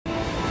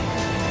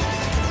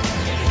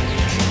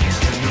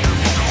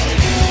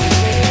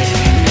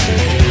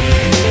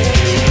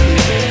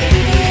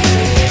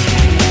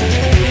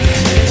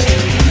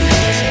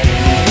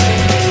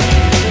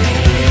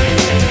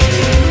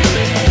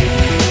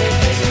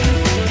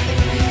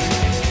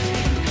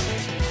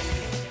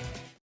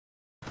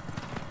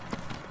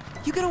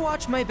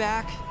watch my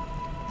back?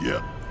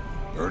 Yep.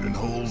 Burning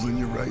holes in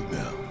you right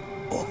now.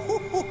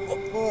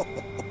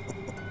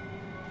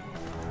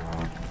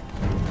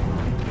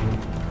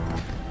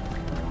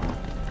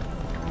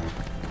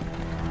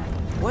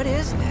 What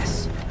is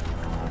this?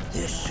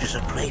 This is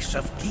a place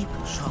of deep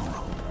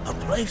sorrow. A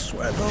place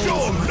where those... Show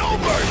 'em no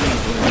mercy!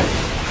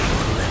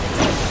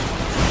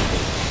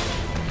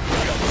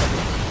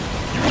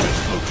 You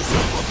just float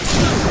yourself up and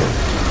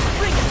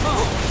Bring it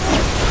home!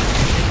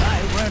 If I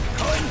weren't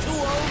going to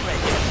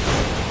already.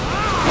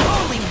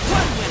 Only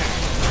one winner!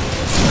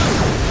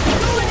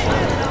 Go ahead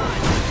and on!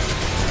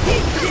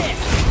 Keep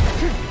this!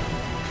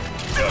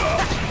 There!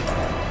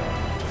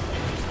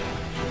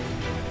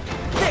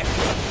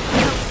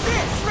 Now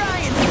this,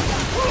 Ryan!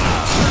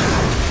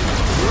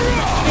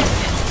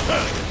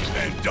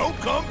 and don't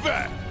come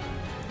back!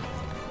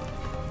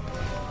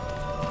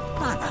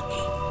 Nattak,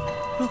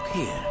 look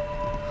here.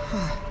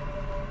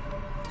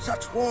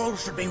 Such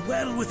walls should be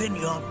well within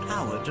your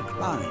power to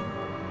climb.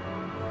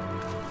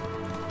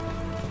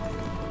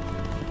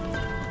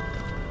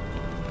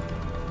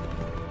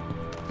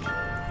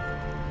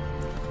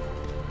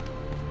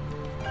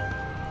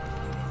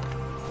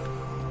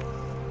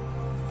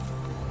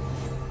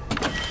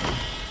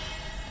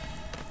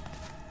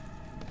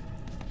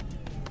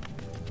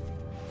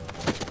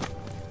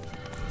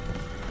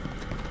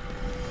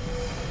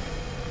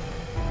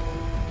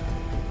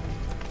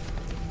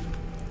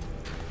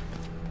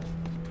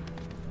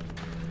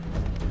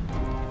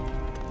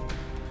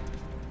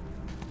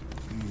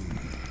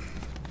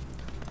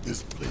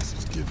 This place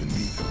is giving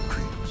me the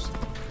creeps.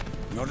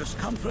 Your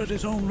discomfort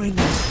is only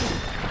natural.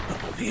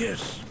 A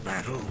fierce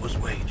battle was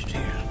waged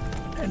here.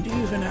 And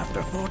even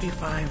after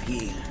 45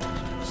 years,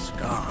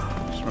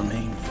 scars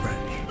remain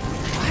fresh.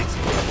 What?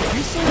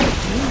 You're saying that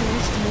you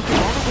managed to make it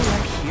all the way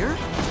up here?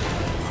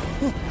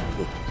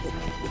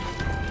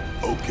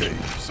 Okay,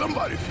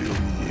 somebody fill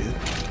me in.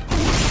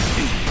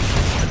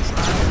 The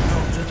trial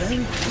knows of any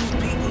two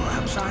people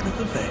outside of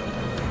the veil.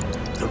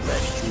 The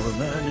rest you will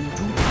learn in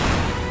due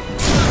time.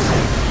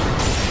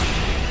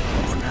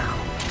 For now,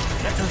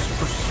 let us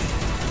proceed.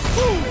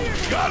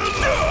 Got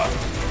enough!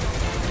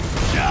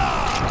 Yeah!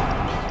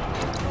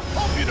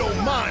 Hope you don't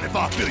mind if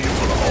I fill you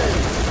full of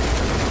holes.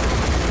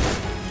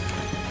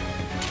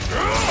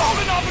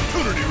 Golden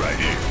opportunity right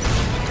here.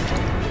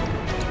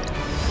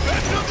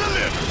 Special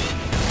delivery.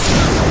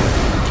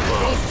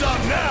 Don't stop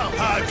now.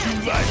 How'd you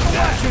like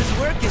that? Watcher's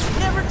work is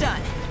never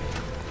done.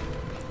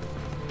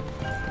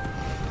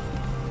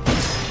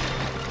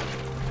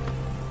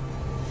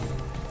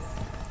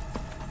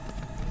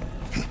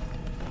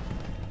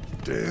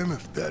 Damn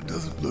if that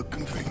doesn't look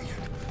convenient.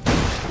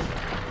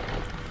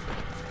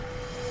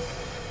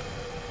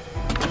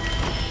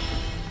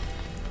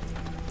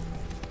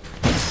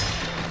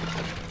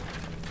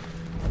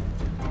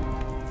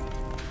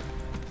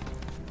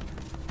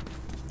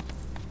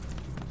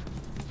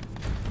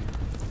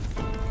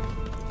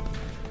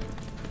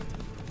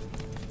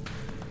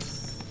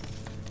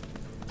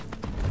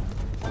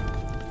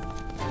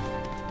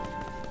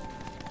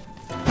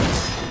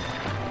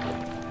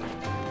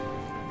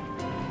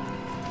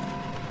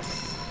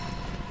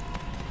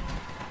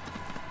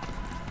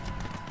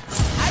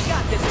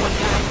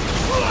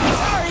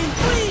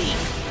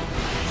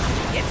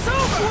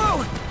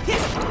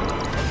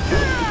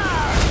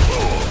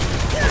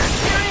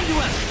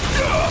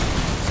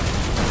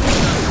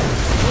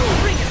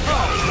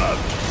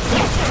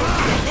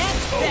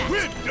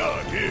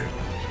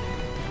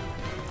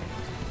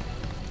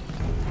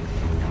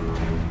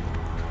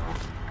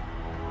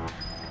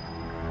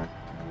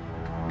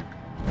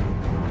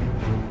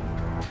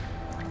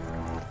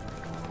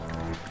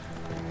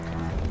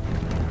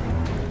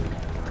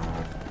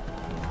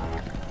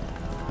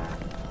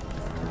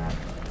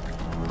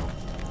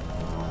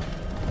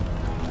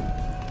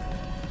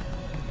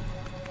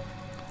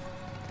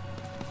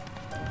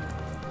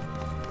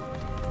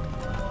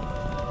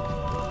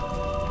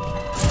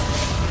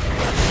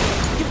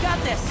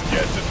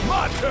 Guess it's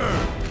my turn!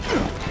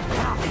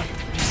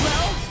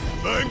 Well?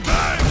 Bang,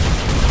 bang!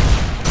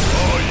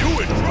 Oh, you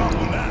in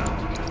trouble now!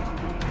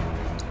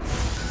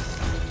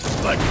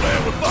 Like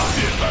playing with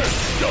Bobby at first,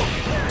 don't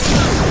you?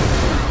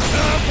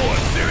 Time for a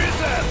serious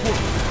ass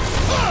whooping!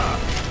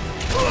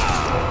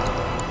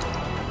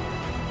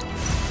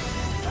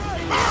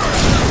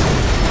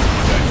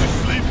 Catch you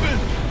sleeping?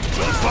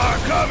 The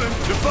fire coming!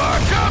 The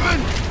fire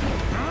coming!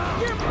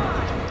 You're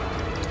mine!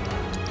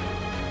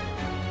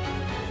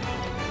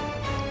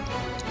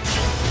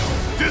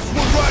 This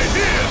one right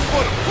here is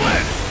for the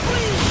planet!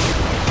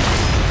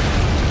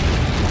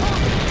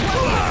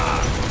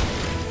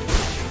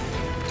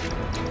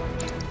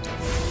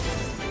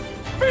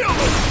 Feel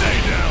the stay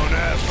down,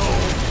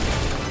 asshole!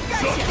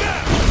 So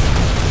now!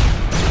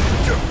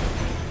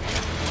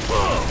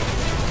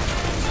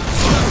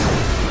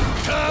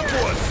 Time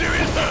for a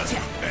serious hunt,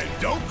 and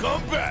don't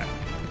come back!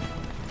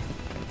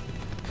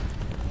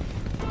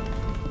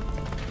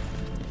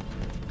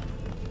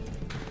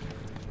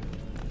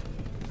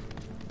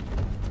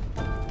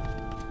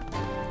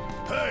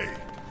 Hey,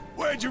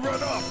 where'd you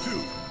run off to?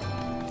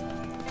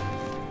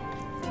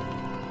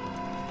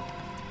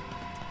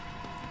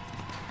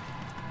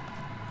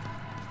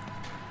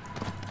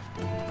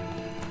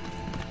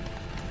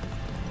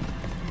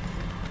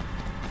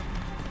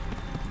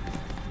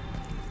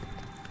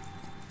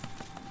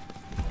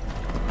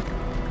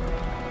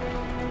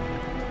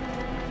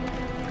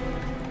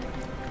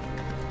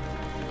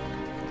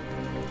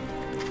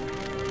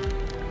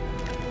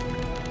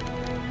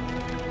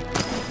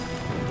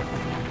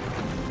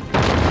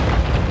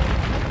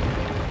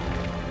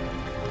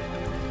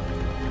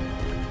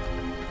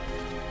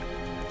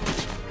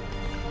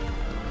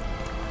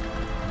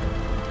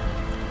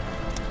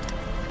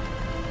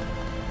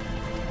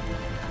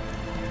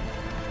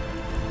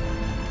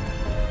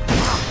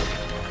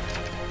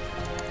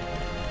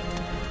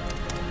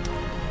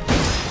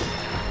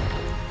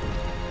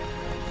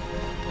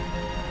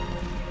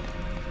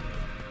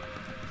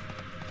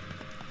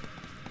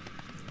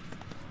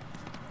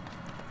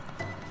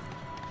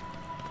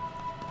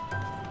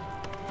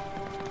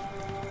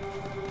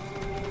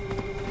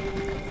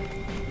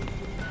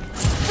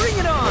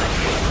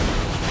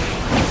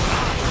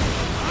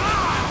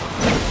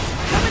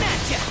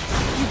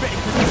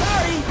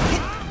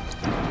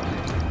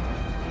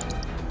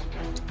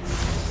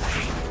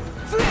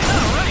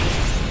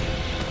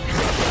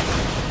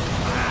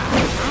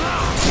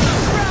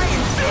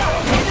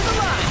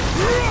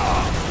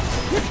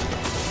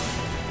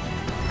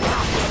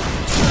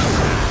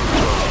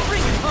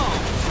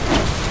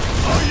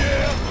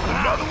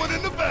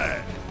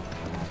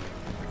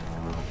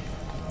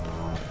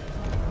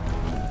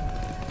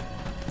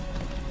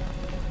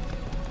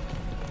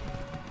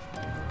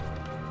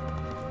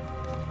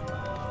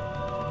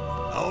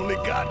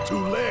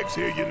 legs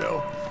here, you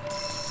know.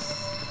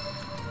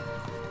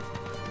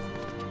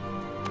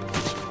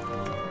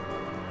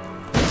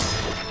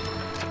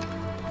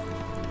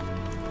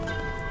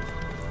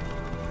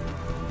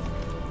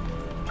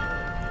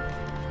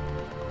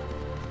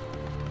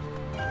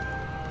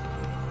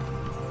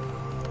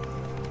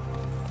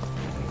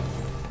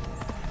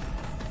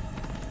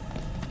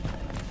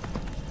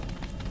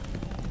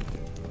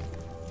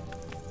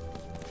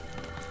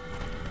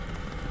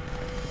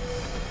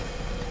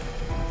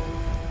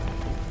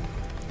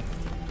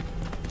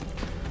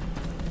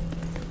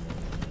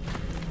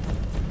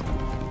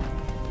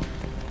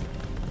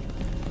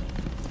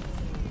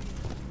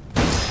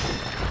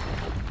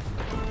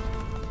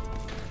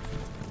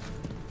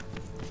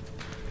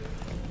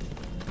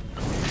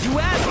 You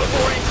asked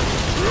for it!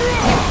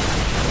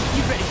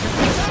 You ready for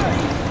this?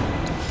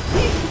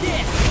 Eat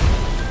this!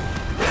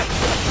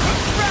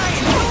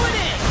 Ryan, pull it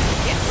in!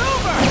 It's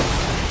over!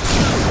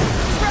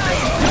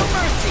 Ryan, no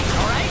mercy,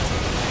 alright?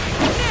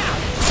 Now!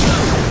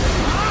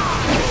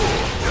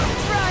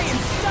 Ryan,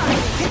 stop!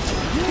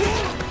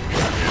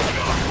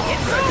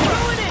 It's over!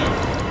 Pull it in!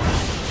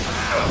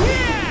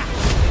 Yeah!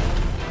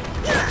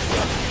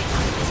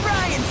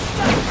 Ryan,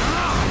 stop!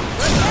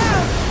 Look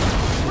out!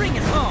 Bring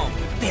it home!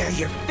 Bare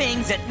your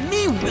fangs at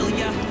me, will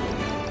ya?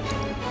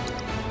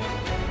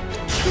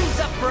 Who's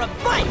up for a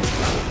fight?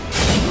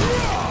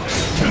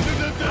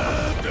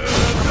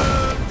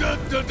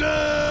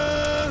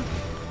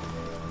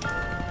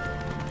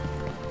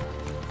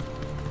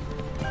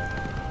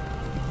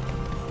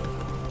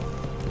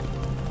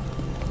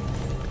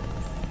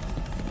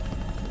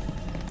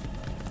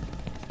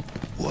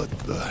 What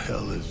the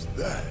hell is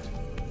that?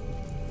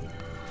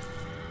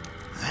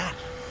 That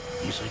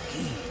is a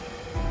key.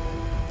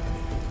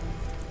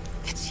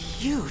 It's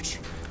huge.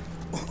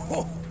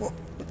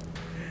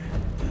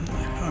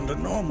 Under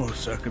normal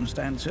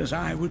circumstances,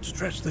 I would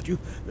stress that you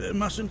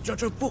mustn't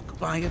judge a book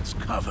by its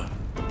cover.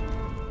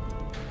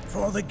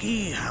 For the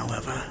Gi,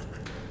 however,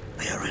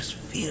 they are as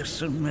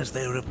fearsome as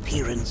their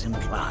appearance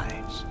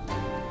implies.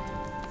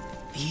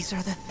 These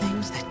are the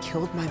things that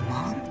killed my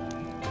mom?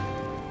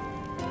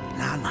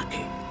 Nattak,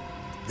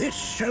 this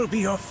shall be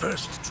your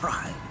first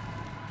trial.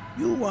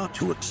 You are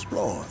to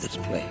explore this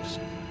place.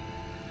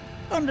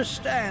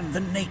 Understand the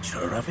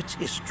nature of its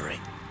history.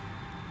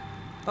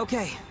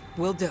 Okay,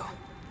 will do.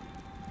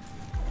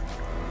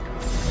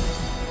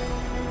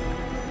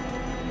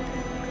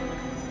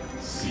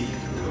 Seek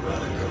the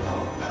relic of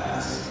our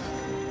past,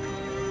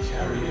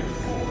 carry it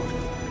forth,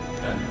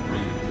 and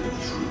bring the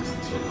truth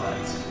to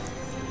light.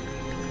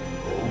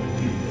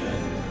 Only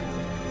then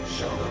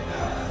shall the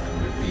path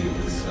reveal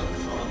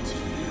itself unto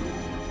you.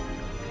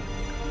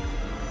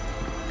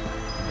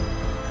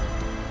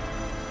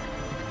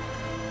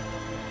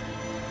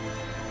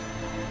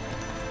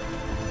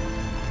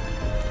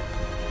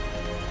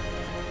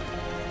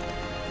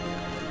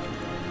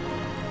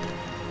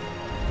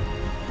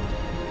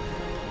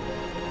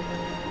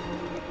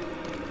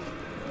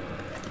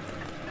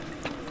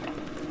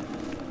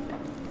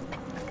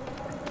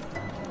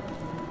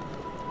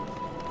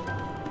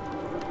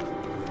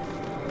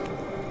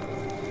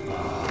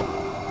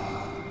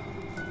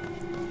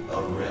 A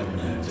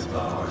remnant of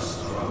our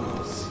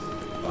struggles,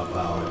 of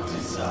our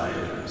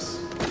desires.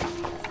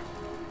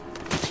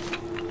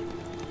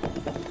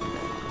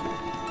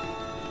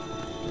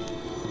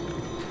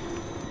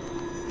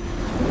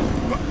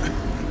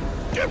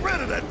 Get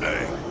rid of that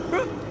thing!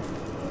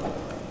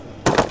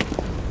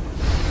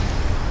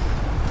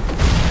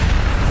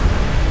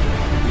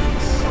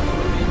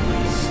 Suffering we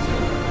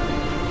stir.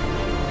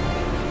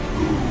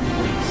 Who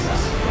wakes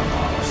us from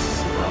our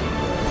slumber?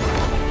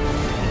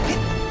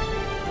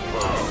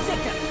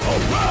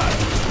 Alright!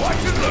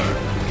 Watch and learn!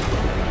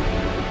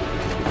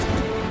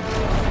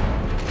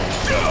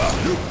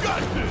 You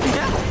got this!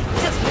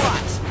 Just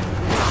watch!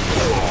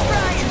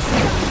 Ryan,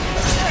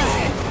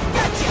 stop!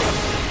 Gotcha!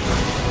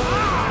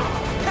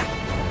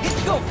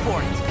 Go for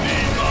it!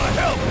 Need my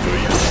help, do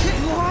you?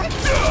 What?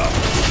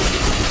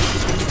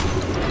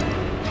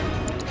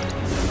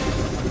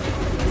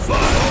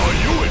 Fine, are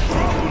you in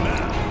trouble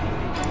now?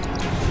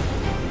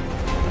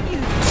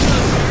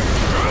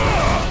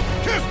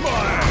 Kiss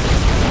my ass!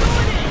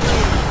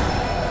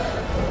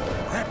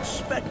 That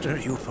specter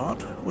you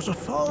fought was a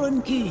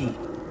fallen Gi.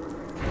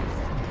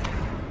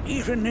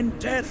 Even in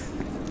death,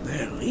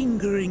 their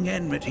lingering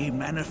enmity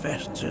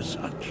manifests as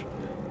such.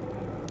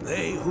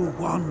 They who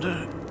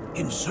wander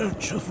in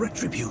search of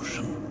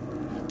retribution.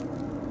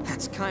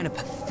 That's kind of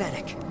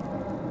pathetic.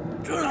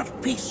 Do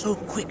not be so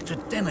quick to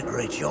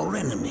denigrate your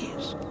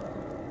enemies,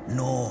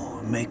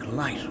 nor make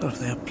light of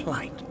their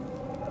plight.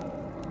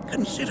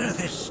 Consider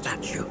this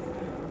statue.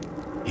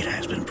 It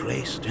has been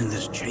placed in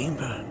this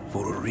chamber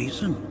for a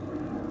reason.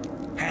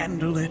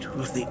 Handle it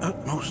with the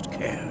utmost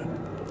care.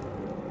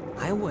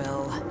 I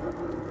will.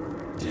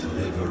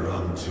 Deliver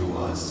unto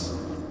us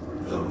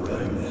the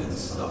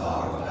remnants of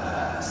our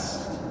past.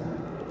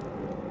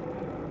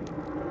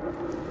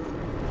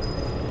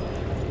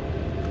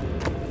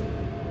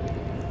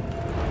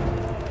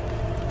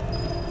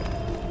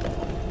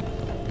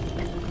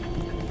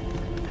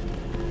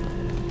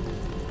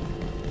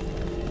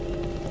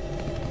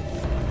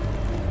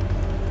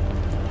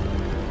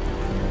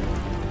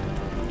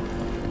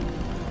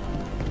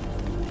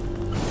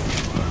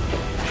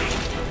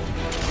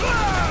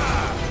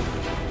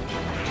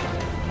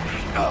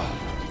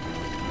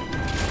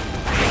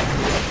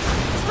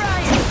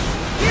 Ryan!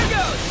 Here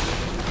goes!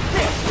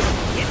 There!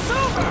 It's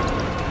over!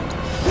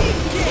 We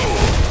did!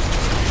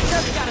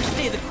 Just gotta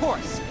stay the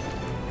course.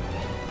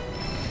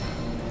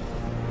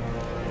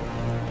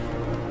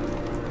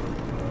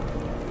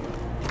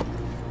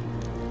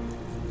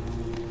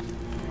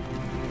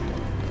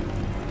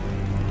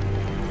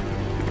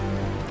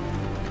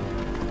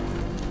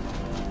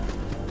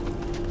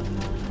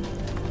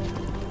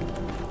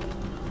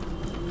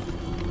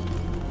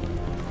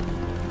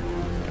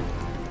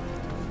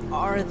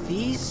 Are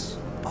these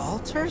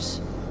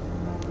altars?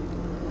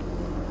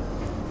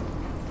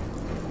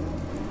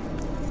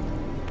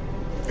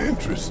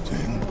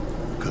 Interesting.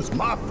 Because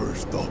my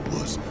first thought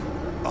was,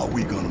 are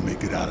we gonna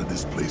make it out of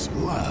this place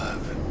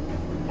alive?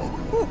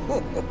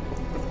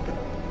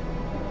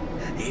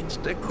 Its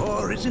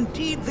decor is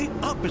indeed the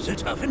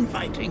opposite of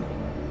inviting.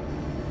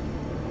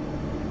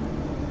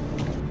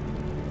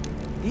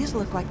 These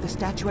look like the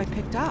statue I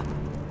picked up.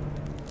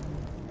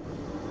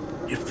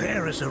 If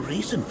there is a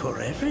reason for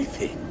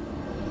everything,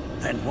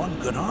 then one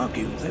could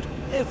argue that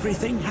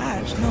everything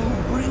has no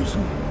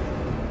reason.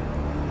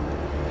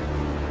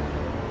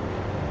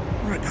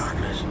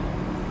 Regardless,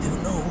 you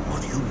know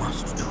what you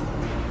must do,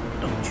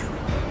 don't you?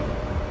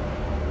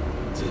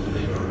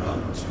 Deliver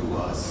unto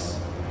us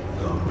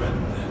the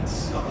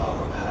remnants of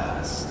our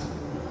past.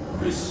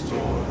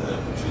 Restore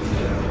them to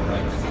their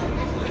rightful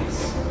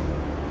place.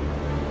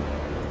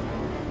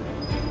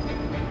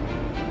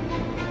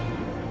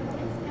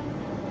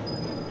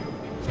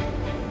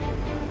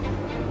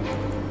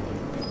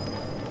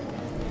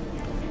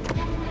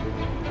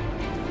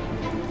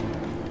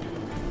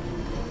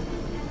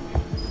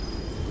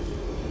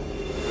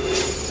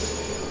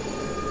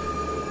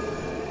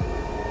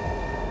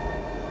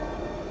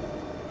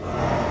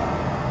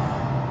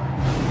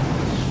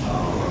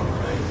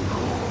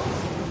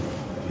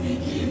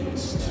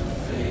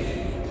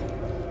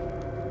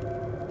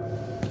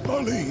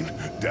 Marlene,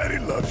 Daddy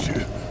loves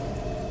you.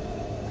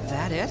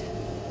 That it?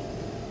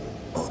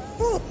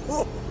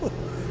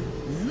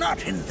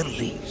 Not in the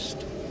least.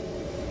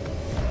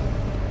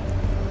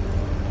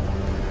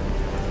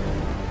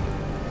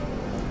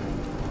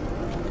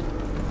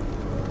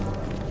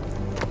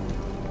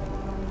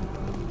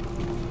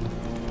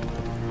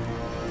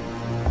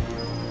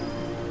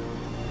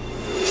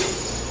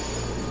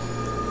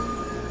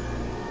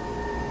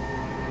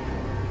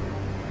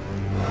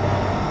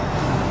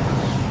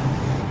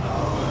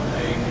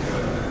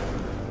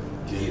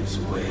 Gives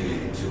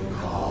way to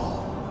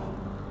calm.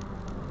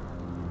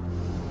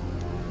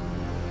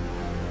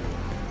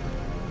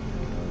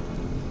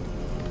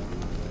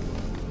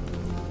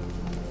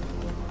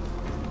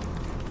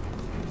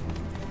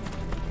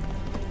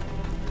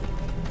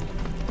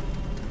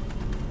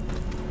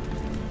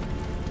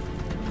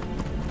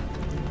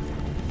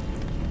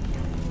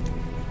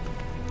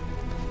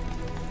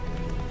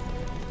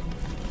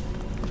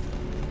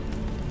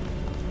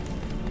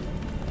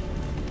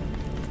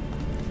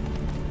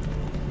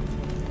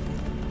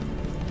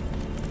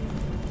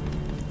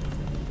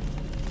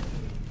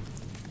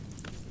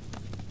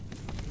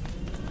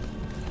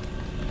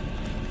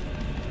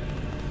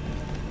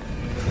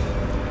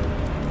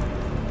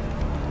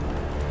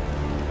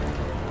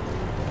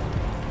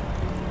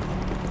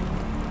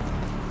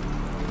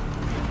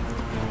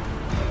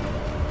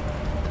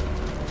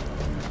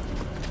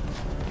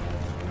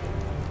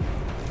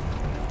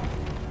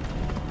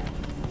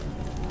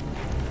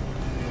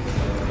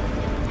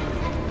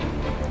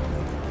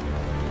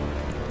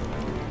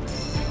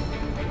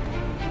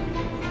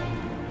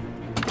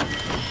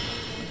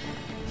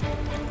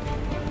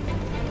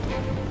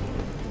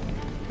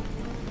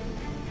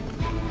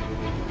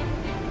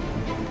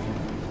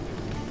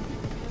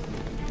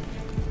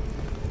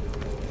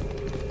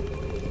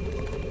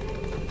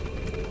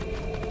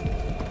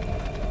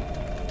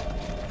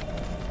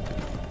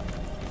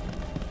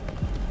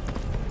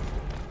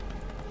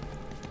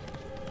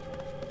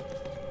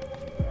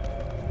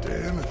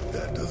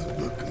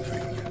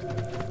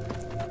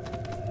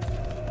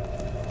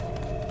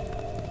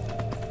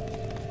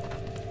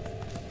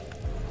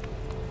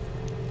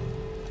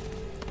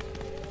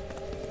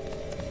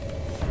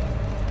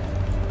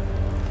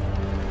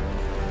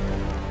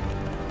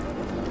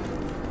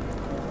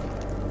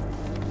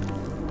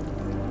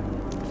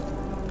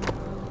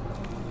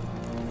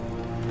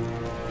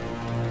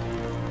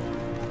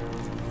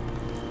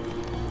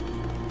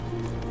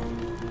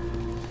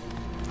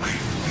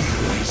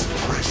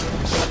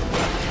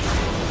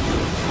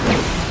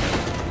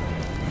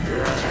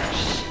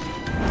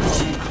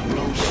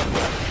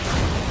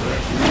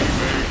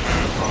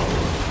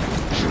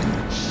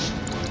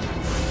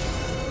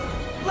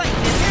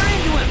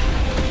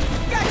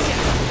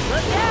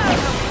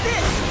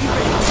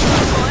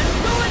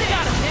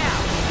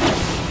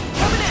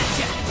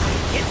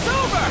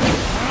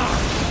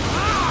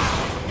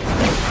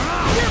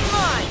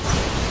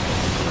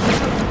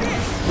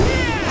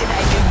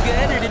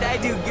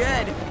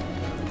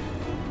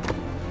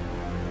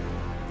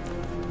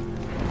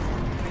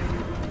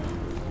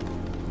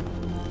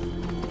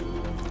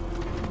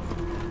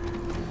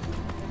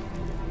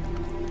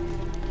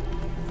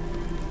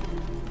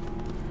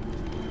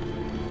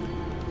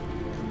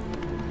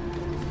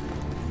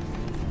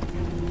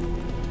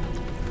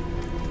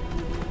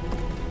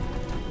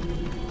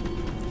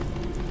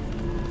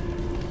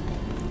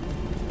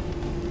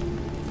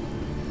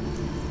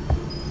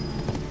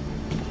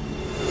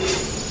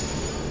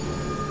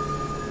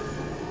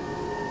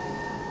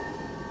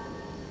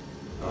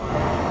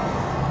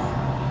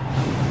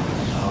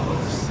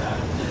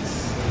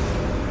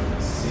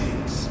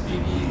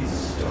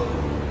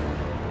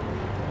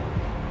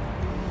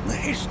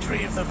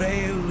 history of the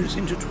Vale is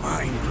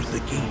intertwined with the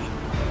Key,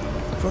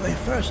 for they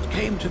first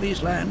came to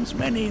these lands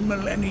many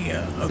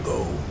millennia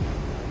ago.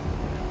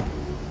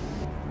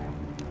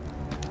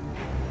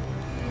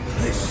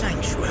 This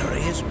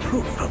sanctuary is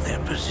proof of their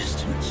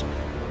persistence,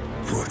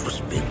 for it was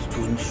built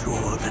to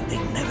ensure that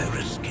they never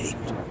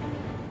escaped.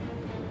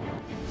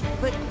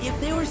 But if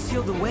they were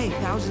sealed away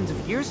thousands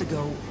of years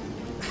ago,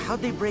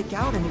 how'd they break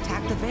out and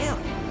attack the Vale?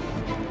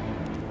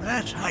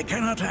 That I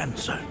cannot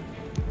answer.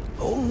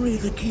 Only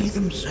the Key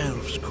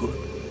themselves could.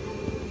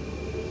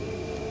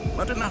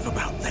 But enough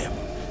about them.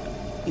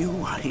 You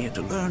are here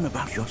to learn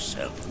about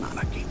yourself,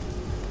 Nattak.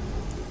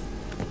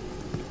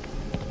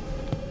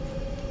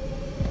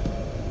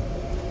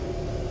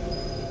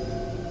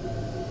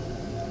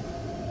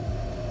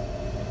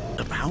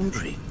 The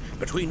boundary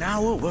between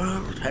our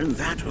world and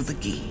that of the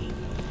Key.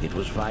 It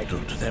was vital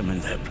to them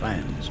and their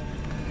plans.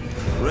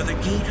 Were the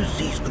Key to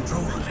seize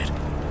control of it,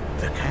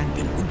 the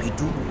canyon would be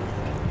doomed.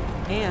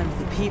 And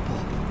the people.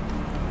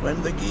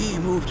 When the Key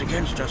moved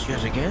against us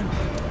yet again,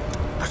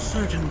 a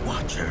certain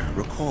Watcher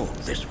recalled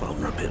this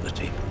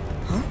vulnerability.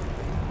 Huh?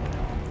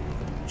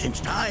 Since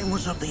time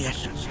was of the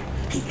essence,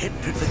 he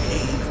entered the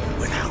cave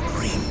without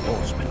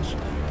reinforcements.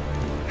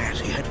 As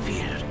he had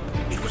feared,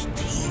 it was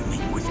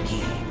teeming with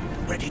Key,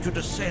 ready to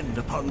descend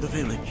upon the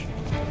village.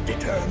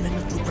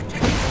 Determined to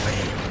protect the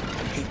Vale,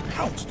 he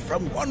pounced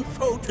from one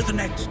foe to the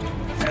next,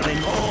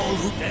 felling all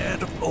who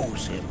dared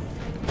oppose him.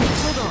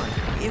 Hold on.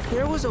 If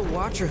there was a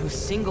Watcher who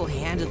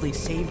single-handedly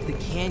saved the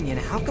canyon,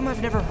 how come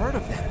I've never heard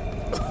of them?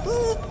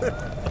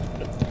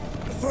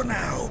 For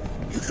now,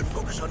 you should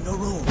focus on your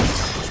own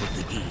struggles with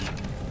the Key.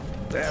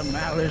 Their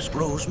malice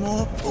grows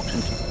more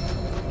potent.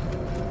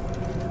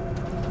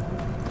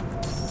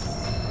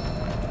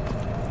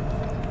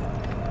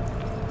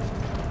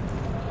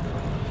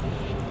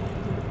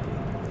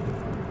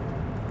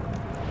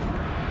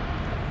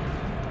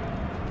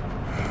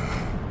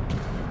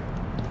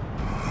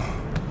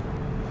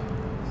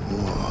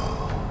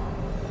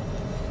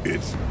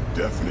 It's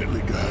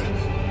definitely got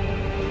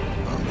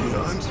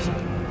ambiance.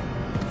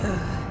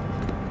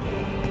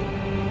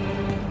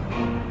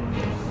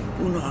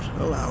 Do not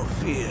allow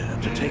fear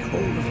to take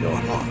hold of your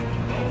heart.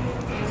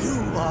 You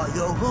are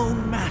your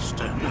own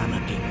master,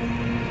 Nattak.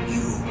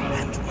 You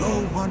and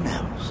no one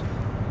else.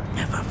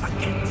 Never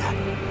forget that.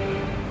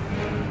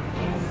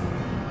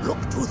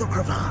 Look to the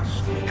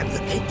crevasse and the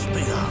gates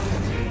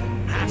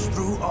beyond. Pass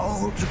through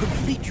all to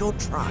complete your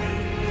trial.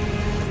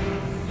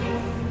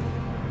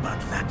 But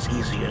that's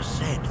easier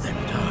said than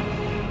done.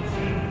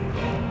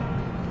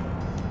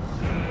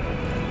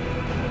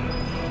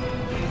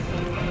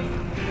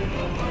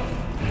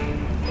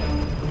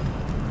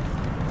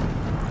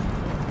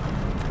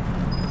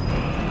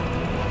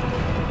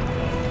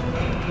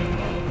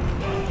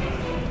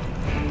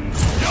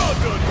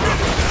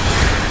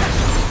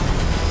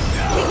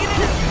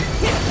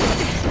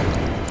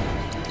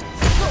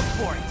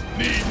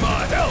 Need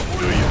my help,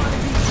 do you?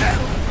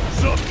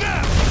 So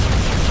now!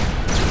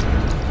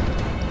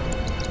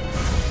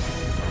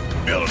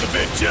 Feeling a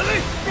bit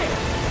chilly?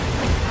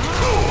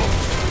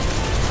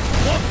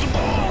 Want some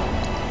more?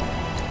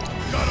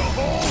 Got a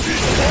hole,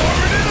 he's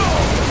pouring it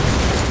on!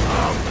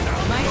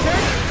 My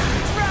turn?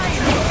 Try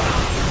it!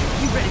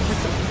 You ready for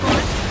some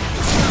fun?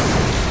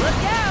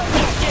 Look out!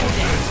 Get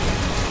this!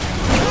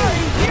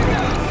 Alright, here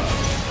goes!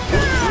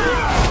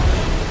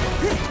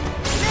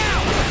 Now!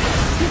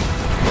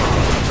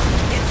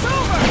 It's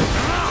over!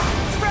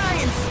 Try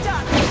and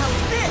stop me!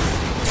 How's this?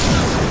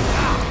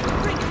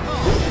 Bring it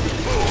home!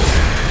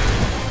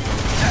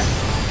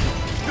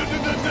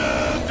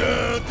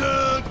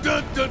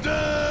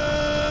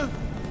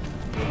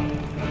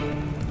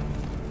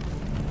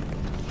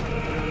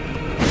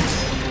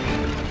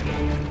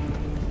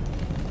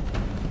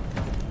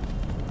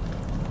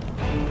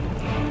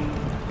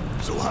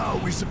 So how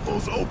are we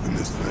supposed to open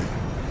this thing?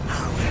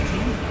 How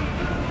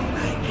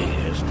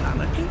ideas,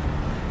 Nattak?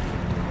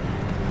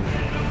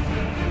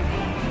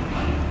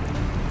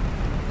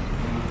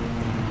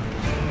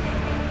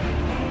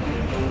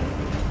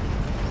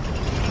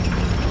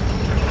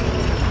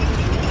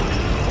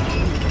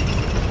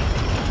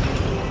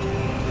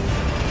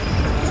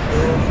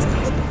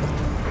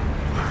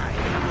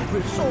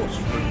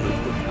 Resourceful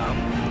you've become.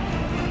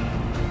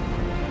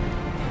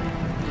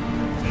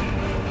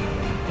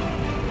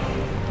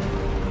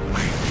 I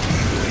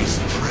feel his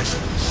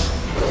presence.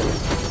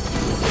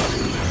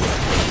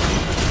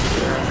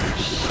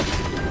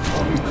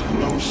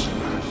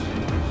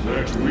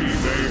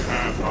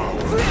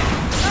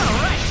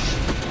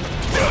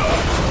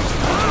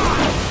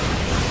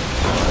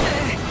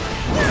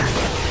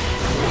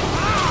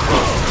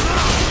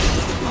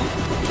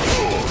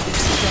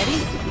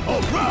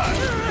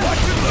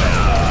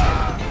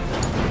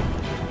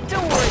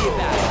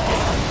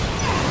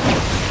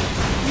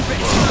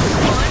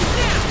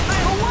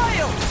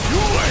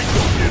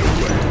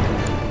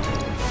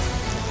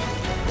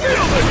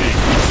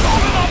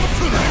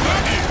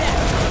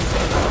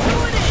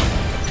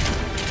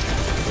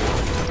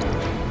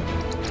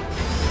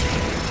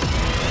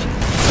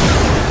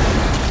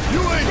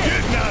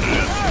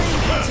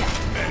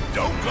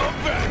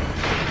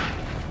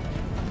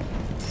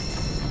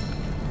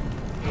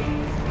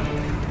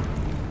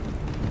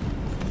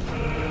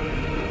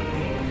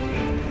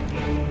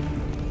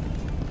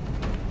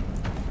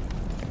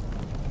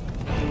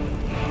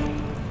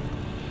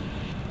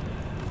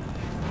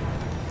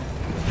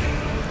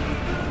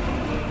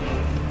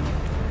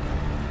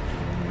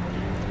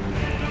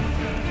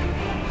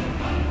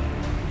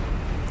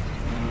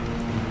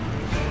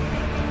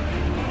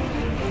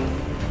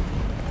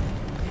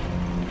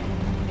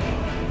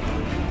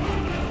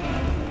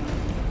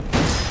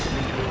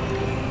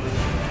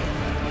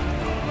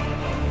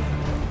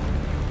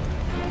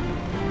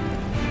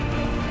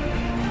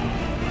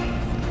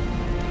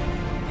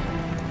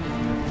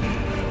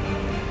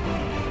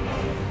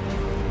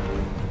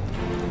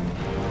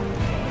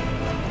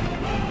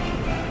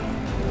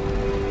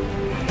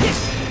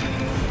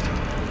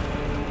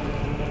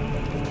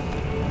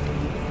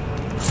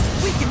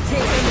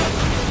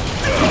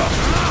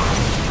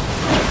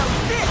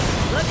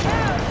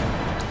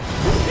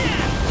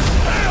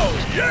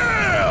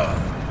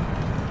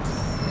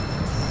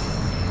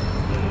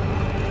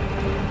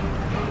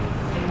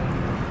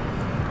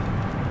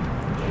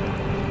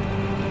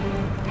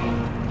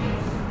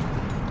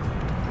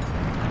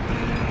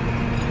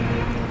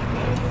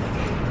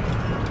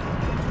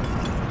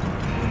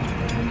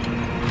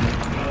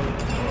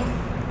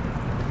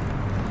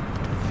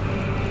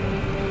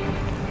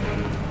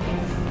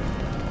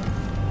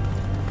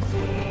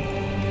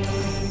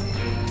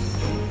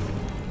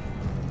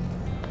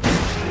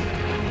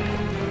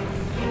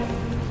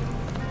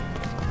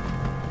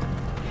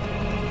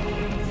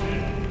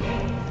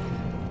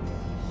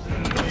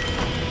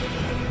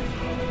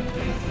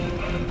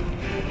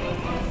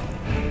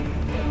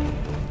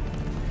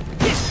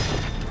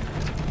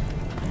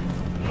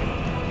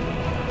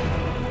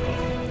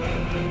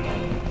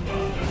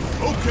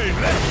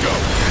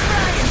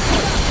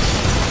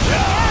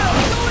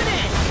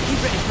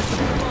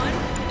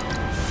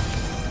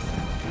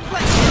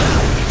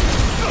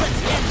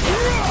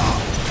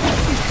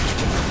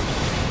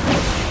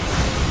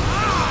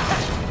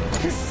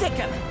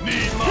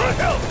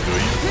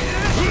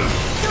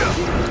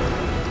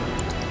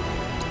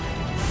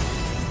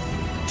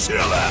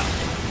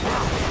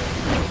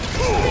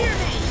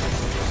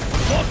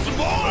 Want some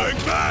more?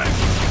 Bang,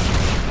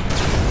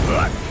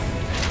 bang!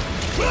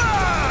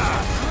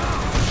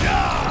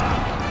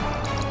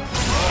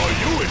 Oh,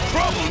 you in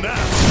trouble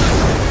now!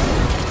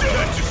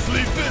 Catch you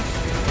sleeping?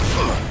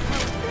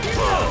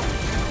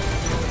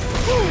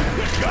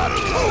 Gotta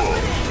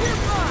lose! You're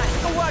mine!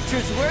 A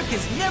watcher's work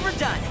is never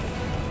done.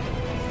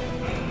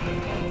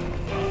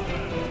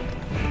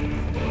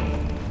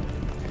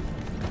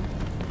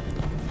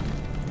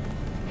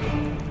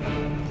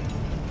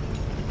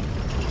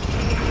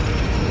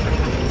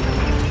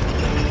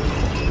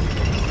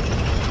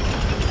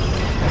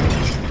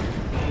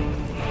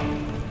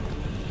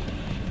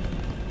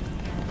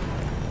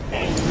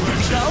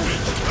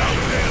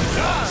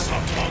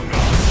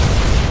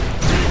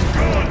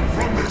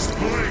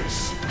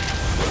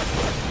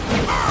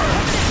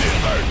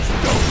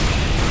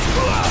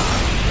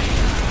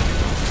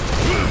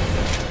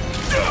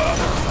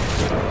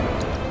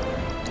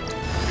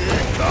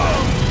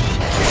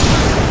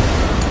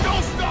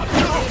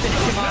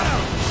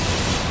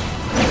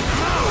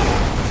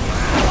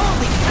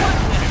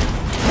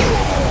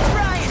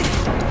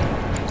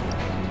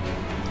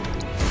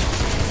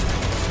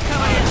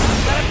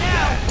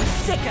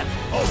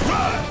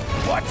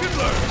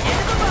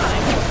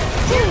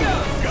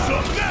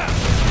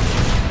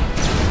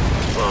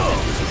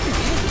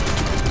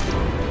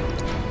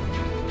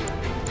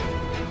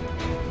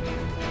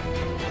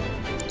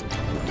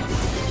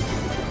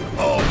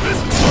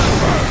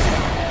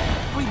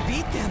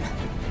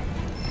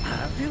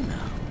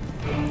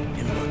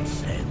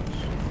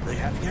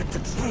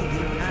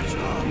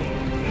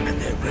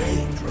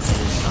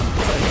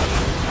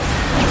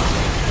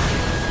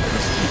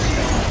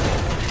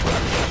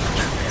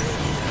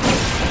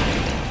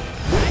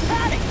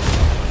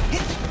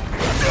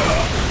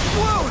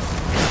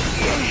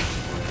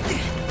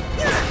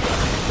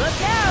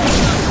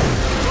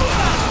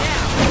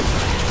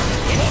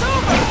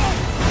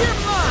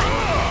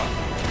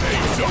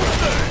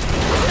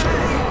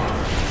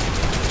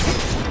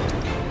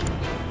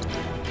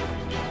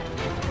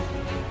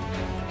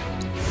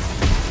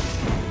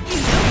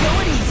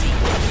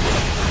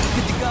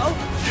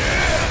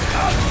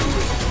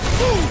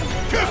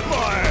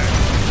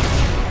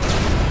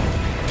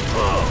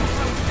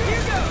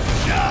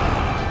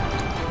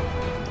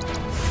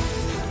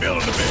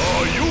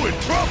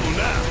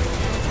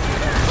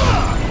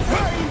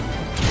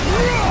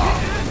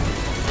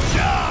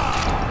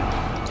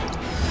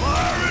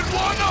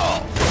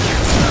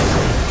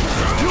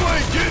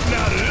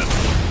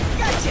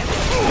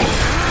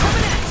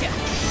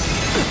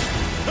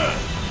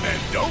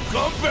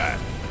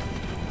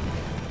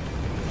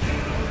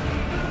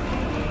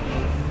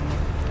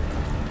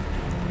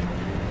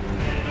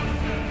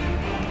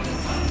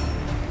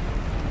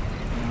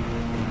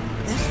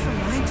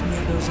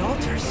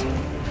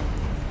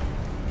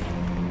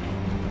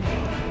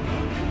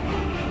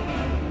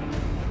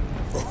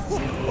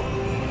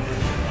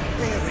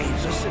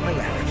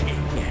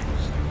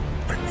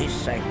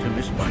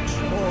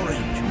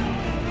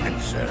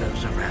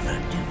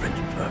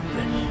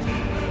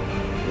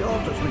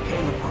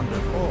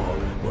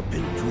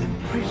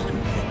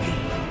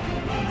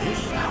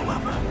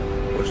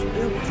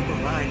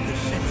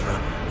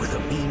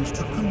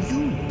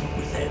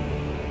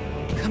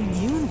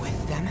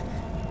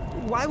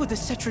 Why would the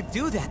Cetra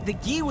do that? The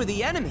Gi were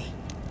the enemy.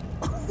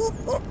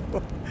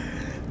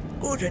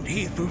 Good and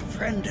evil,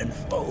 friend and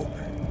foe.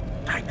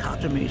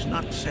 Dichotomy's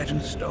not set in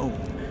stone,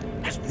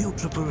 as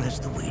mutable as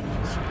the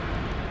winds.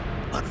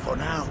 But for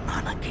now,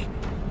 Monarchy,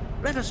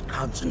 let us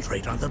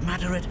concentrate on the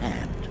matter at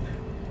hand,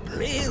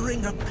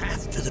 clearing a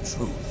path to the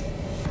truth.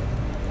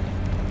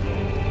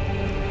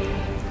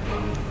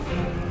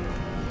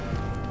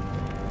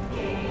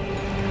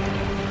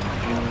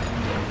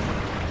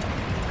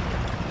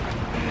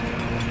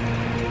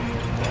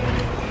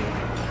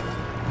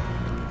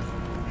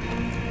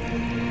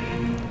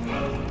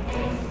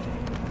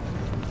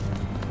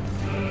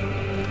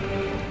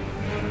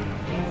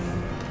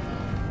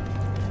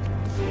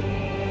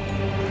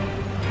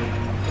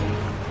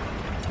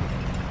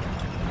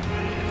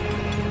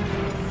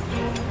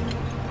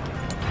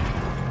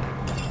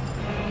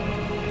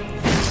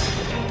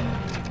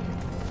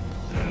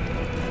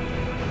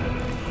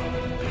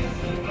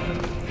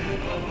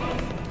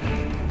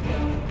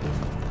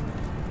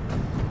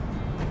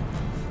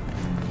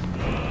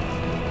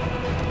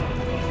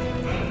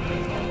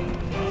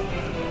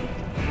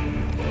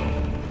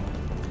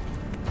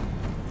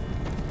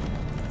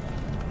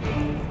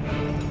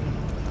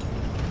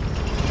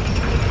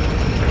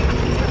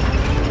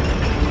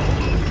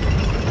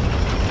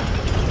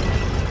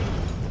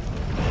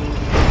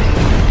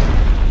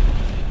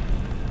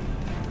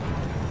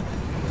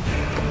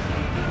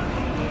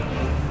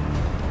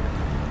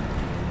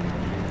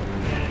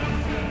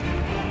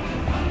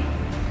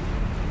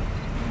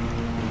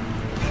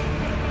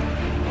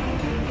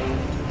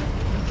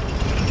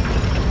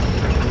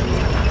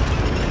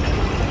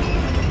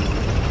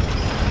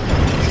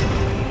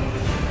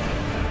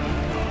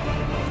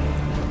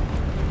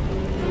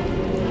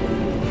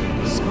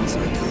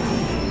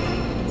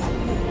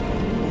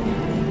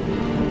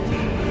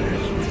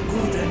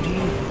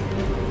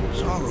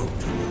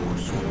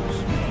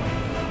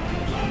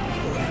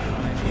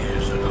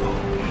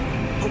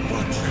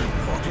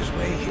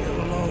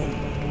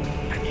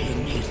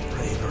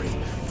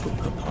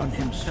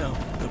 upon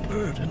himself the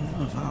burden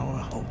of our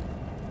hope.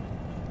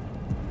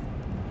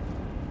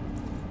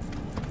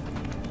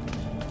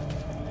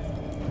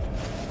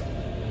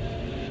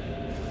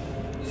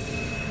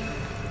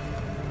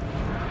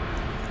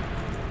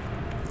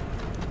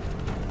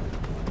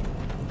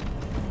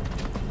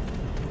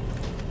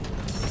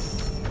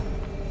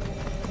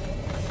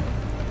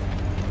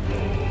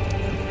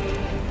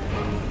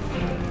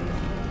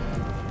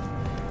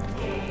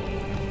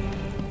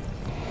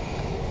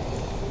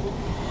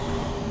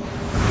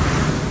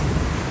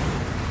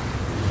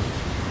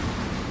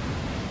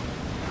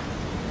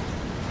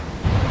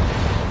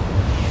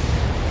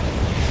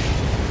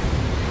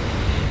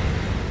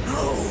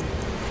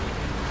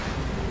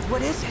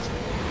 What is it?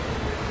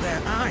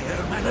 Their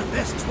ire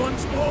manifests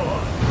once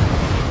more.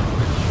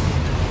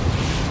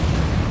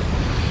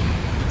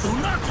 Do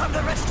not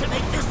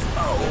underestimate this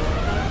foe.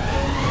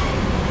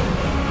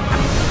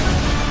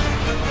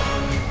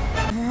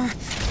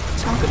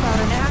 Talk about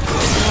an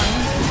accident,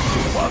 Ryan.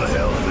 What the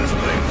hell is this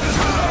thing?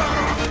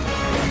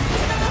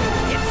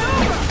 It's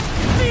over!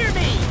 Fear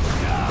me!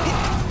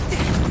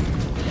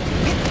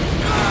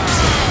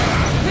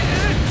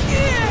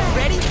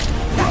 Ready? You ready?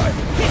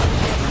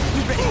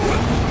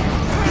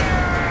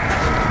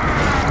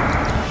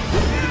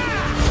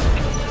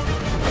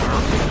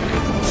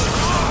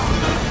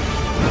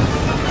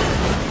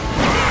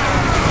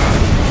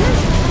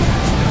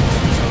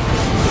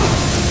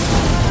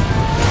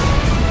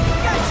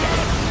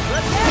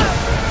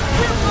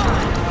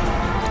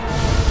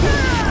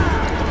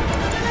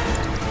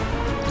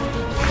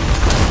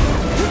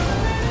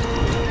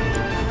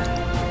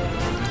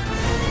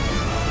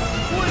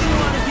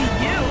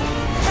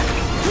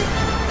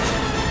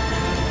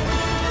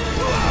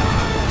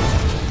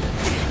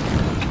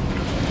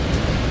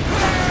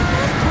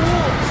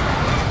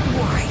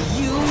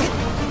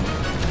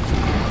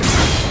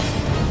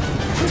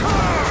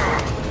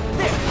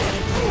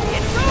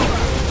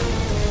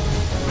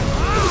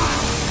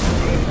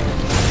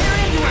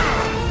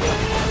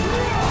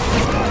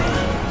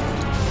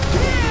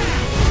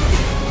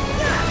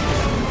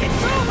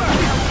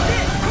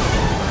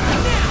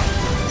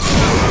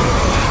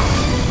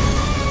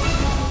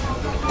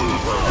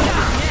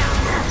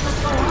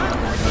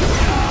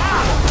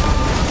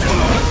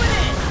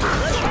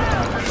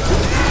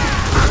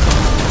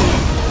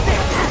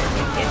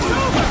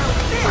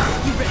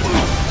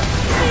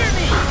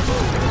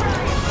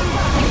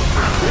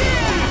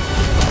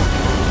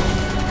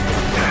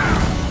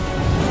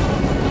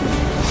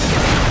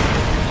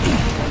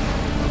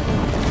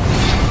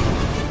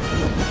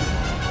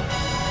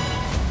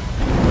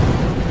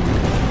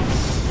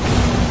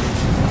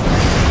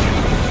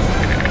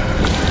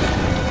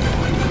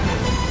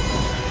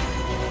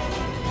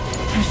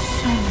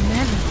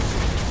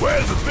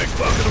 Where's a big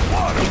bucket of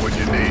water when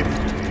you need it?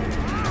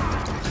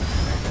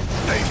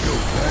 Ain't no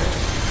thing.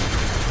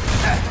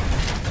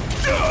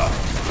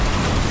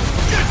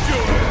 Get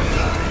your ass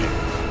out of here!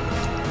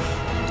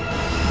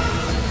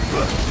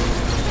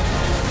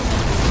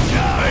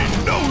 Ain't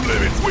no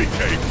limits we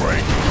can't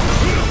break!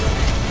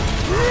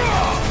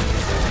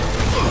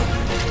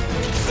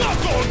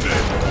 Suck on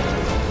this!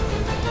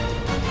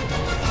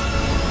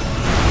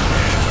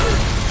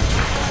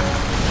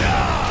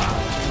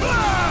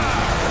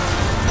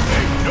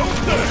 Ain't no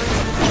thing!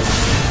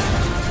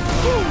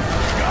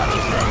 Gotta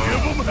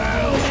give them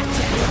hell!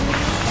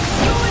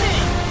 Going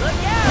in!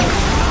 Look out!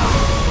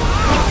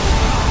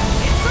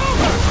 It's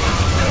over!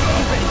 You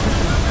ready for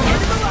some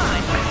end of the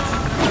line?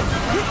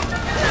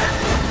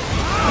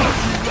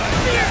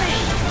 Fear me!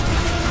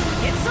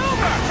 It's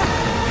over!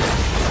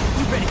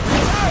 You ready for the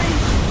party?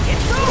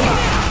 It's over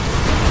now!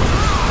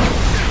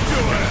 Get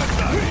your ass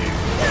out of here!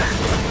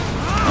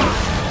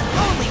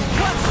 Only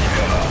one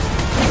left!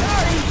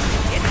 Sorry!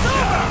 It's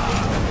over!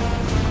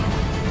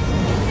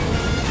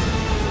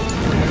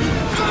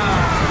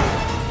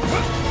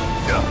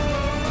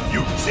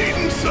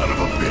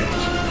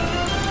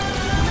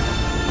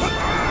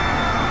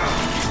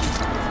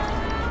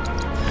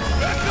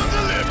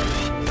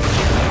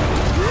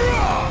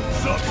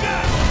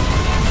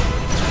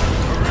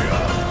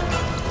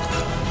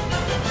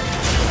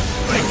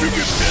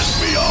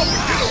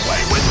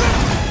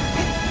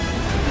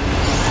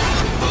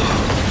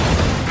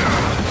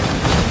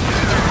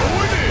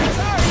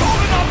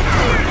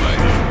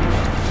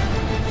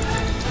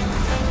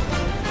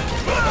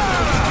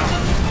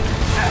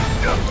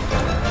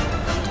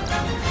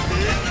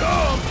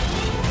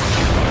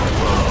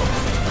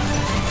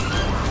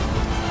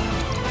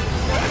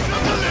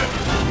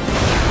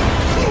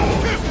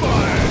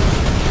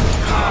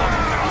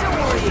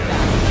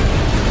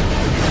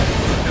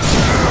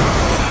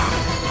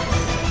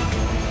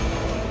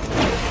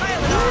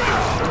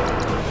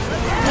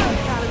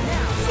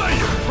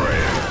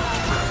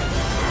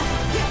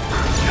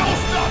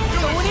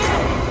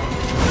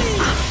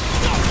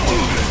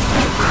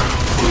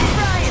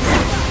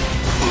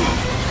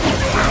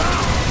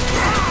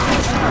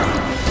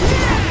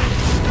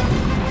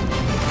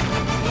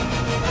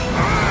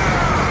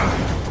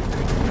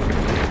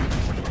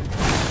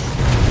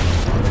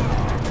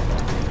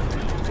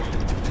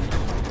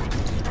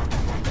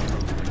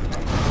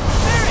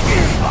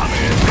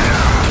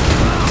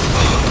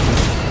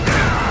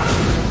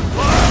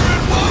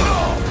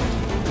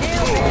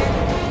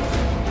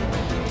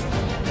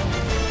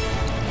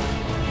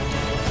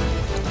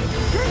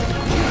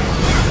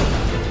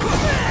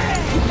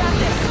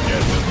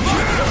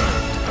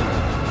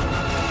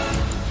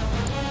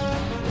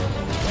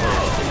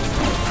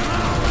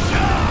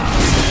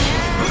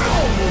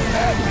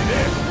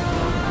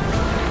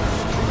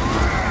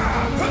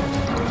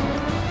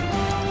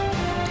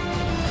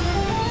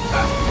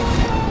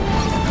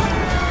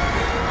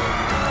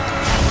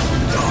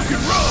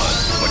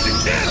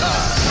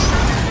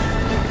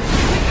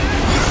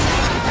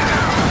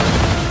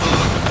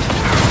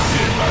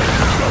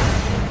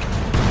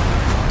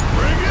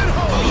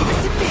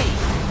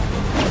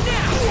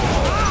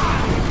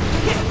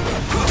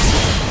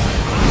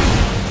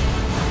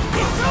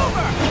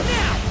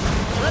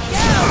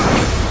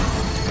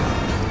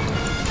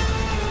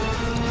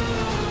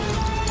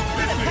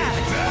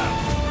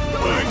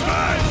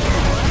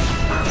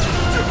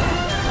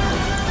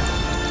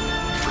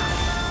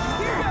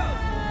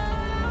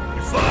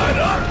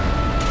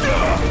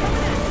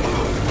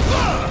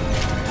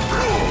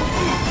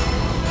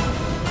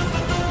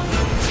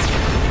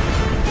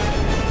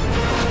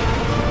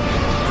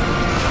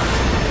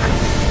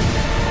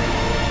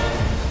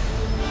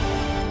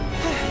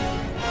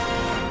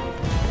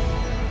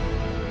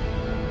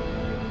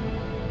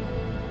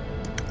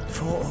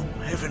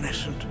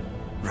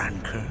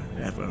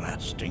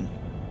 trusting.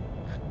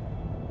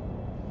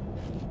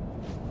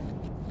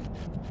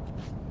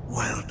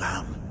 Well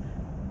done.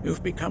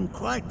 You've become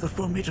quite the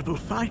formidable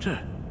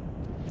fighter.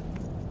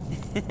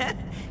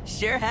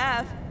 Sure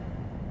have.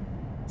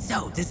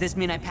 So, does this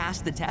mean I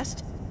passed the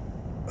test?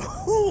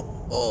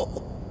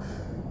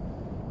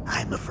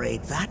 I'm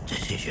afraid that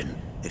decision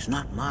is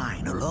not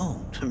mine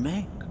alone to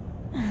make.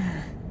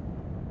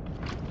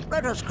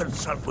 Let us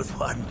consult with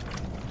one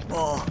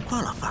more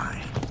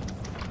qualified.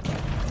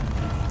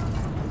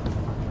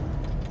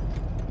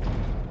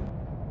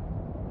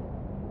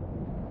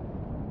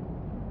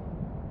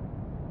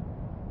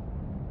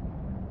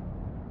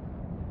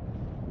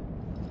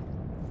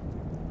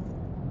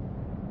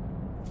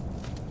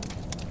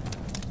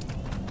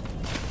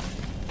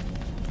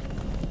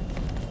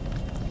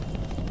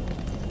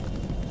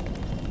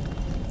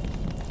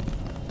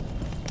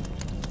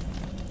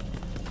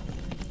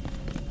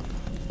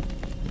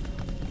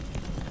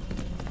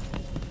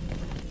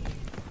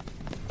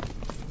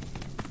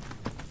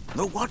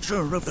 The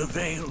Watcher of the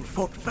Veil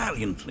fought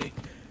valiantly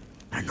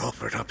and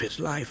offered up his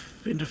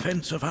life in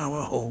defense of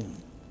our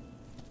home.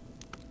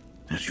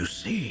 As you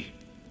see,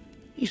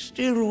 he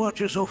still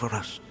watches over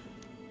us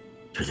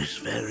to this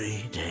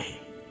very day.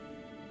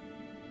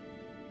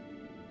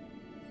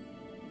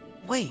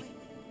 Wait.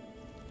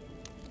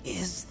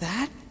 Is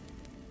that...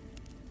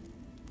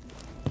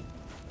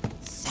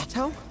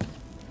 Seto?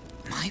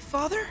 My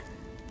father?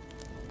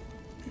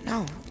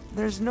 No,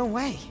 there's no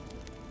way.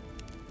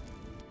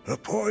 The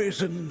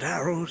poisoned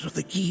arrows of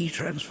the key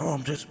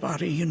transformed his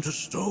body into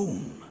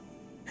stone,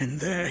 and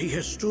there he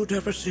has stood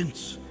ever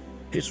since,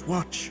 his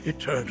watch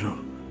eternal,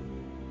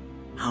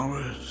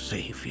 our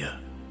savior.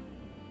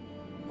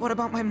 What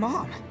about my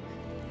mom?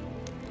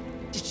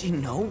 Did she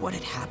know what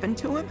had happened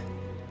to him?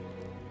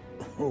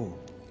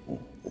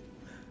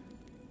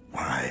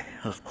 Why,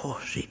 of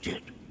course she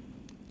did.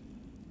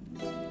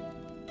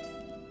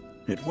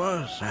 It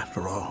was,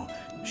 after all,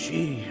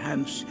 she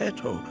and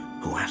Seto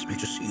who asked me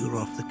to seal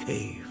off the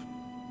cave.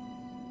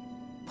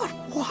 But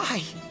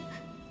why?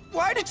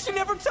 Why did she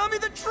never tell me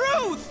the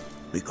truth?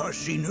 Because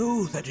she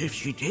knew that if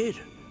she did,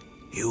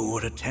 you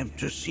would attempt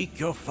to seek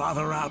your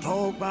father out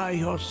all by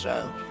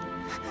yourself.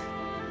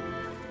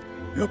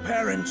 Your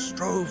parents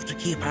strove to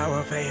keep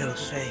our Veil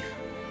safe.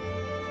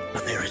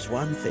 But there is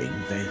one thing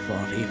they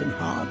fought even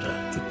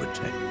harder to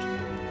protect.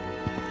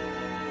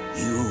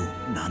 You,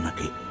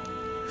 Nanaki,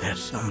 their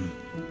son.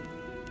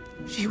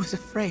 She was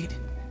afraid,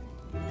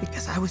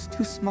 because I was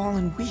too small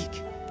and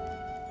weak.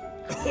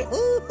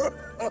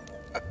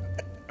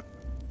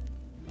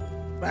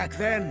 Back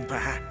then,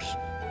 perhaps,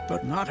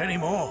 but not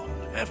anymore,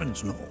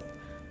 heavens no.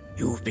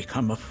 You've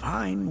become a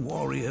fine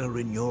warrior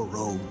in your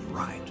own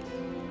right.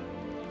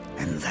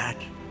 And that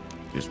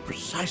is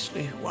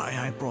precisely why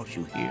I brought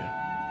you here.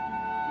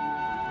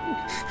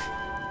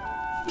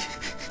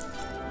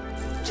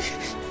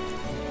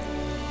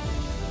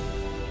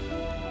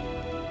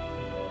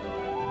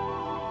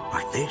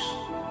 But this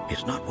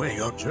is not where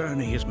your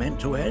journey is meant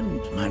to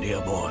end, my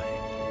dear boy.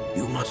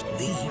 You must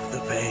leave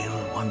the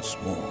Veil once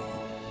more.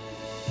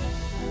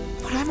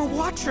 But I'm a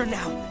Watcher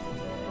now.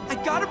 I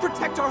gotta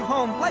protect our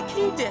home like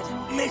he did.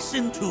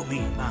 Listen to me,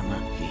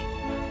 Nanaki.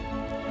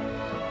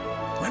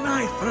 When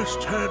I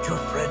first heard your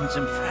friend's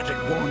emphatic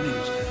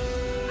warnings,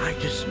 I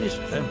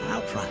dismissed them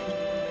outright.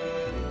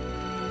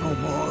 No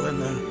more than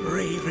the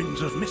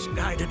ravings of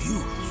misguided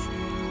youths.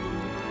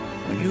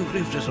 When you've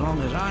lived as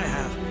long as I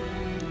have,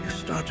 you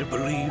start to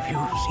believe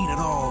you've seen it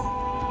all,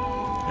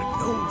 that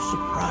no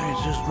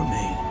surprises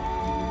remain.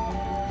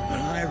 But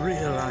I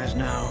realize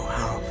now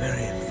how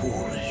very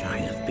foolish I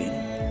have been.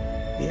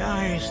 The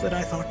eyes that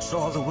I thought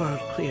saw the world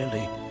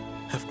clearly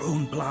have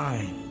grown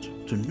blind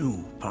to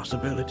new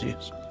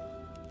possibilities.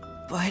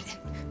 But...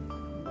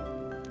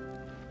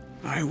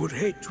 I would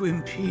hate to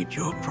impede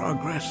your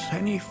progress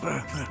any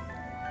further.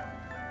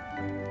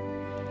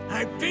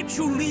 I bid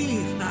you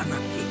leave,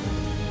 Nanaki,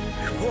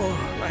 before,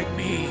 like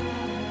me,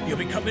 you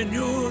become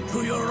inured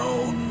to your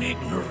own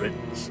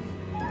ignorance.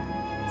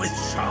 With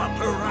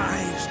sharper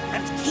eyes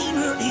and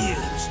keener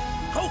ears,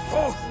 go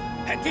forth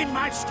and in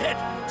my stead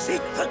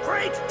seek the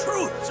great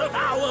truths of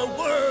our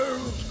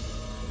world.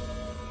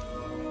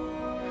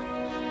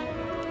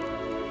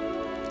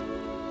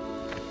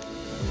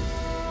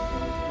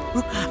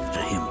 Look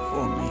after him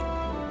for me.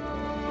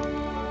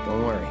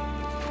 Don't worry.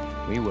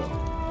 We will.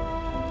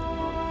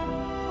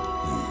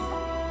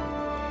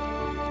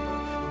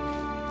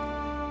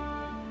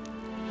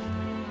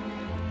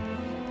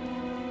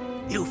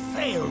 You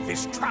failed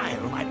this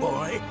trial, my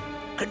boy.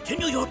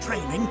 Continue your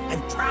training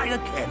and try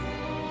again.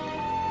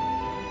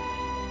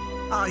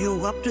 Are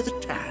you up to the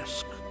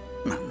task,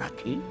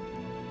 Nanaki?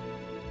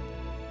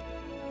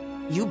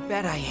 you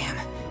bet I am.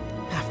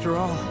 After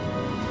all...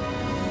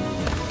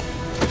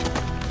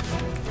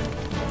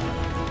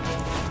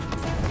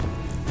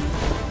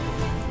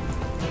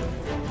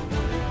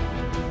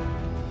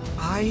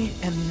 I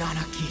am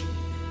Nanaki,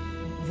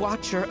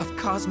 Watcher of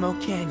Cosmo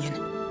Canyon,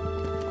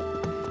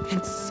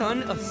 and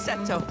son of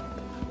Seto,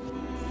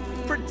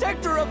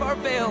 Protector of our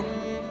Veil.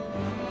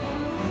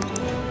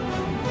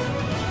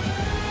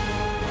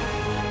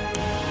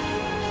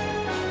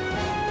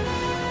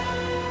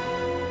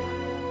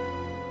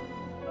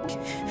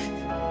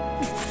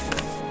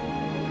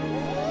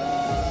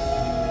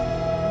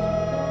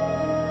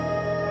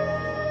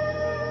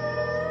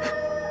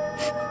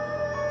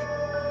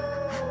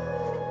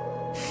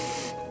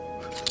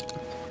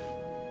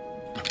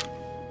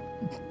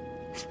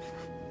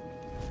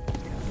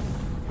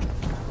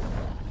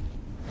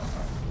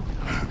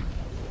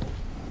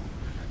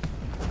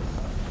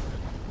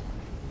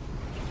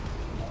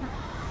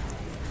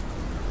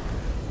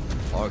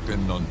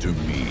 Hearken unto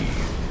me.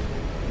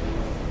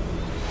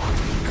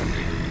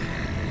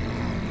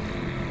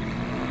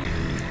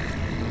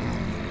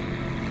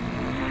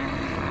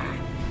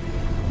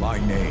 My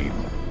name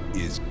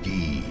is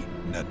VII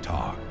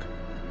Nattak.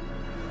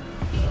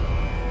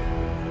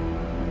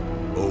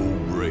 O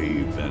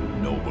brave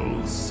and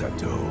noble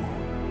Seto,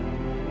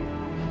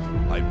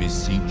 I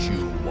beseech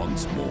you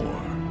once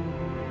more,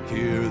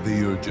 hear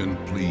the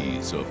urgent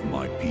pleas of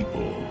my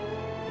people.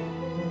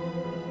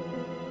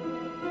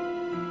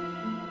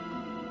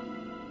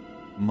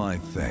 My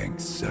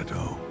thanks,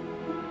 Seto.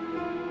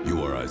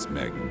 You are as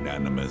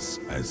magnanimous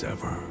as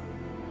ever.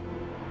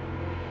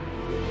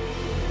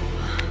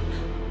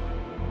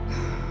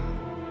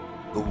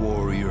 The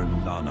warrior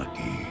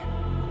Nanaki,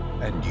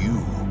 and you,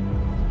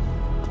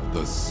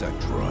 the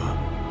Cetra.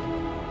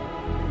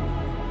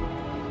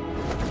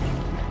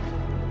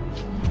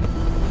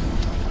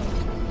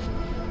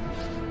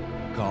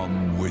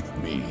 Come with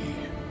me.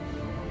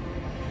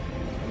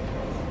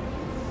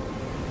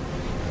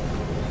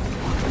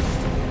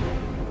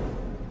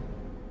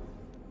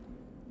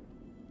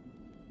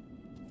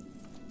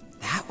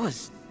 That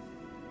was...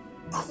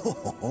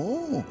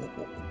 Oh,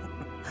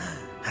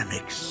 an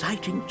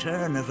exciting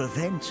turn of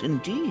events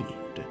indeed.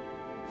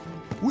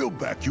 We'll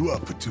back you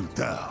up for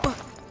 2,000.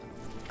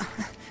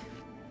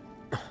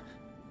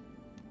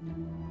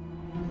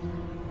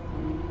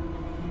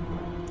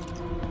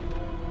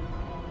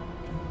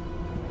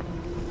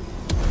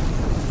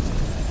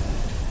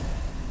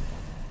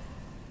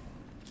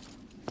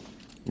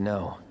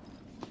 No.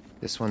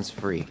 This one's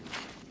free.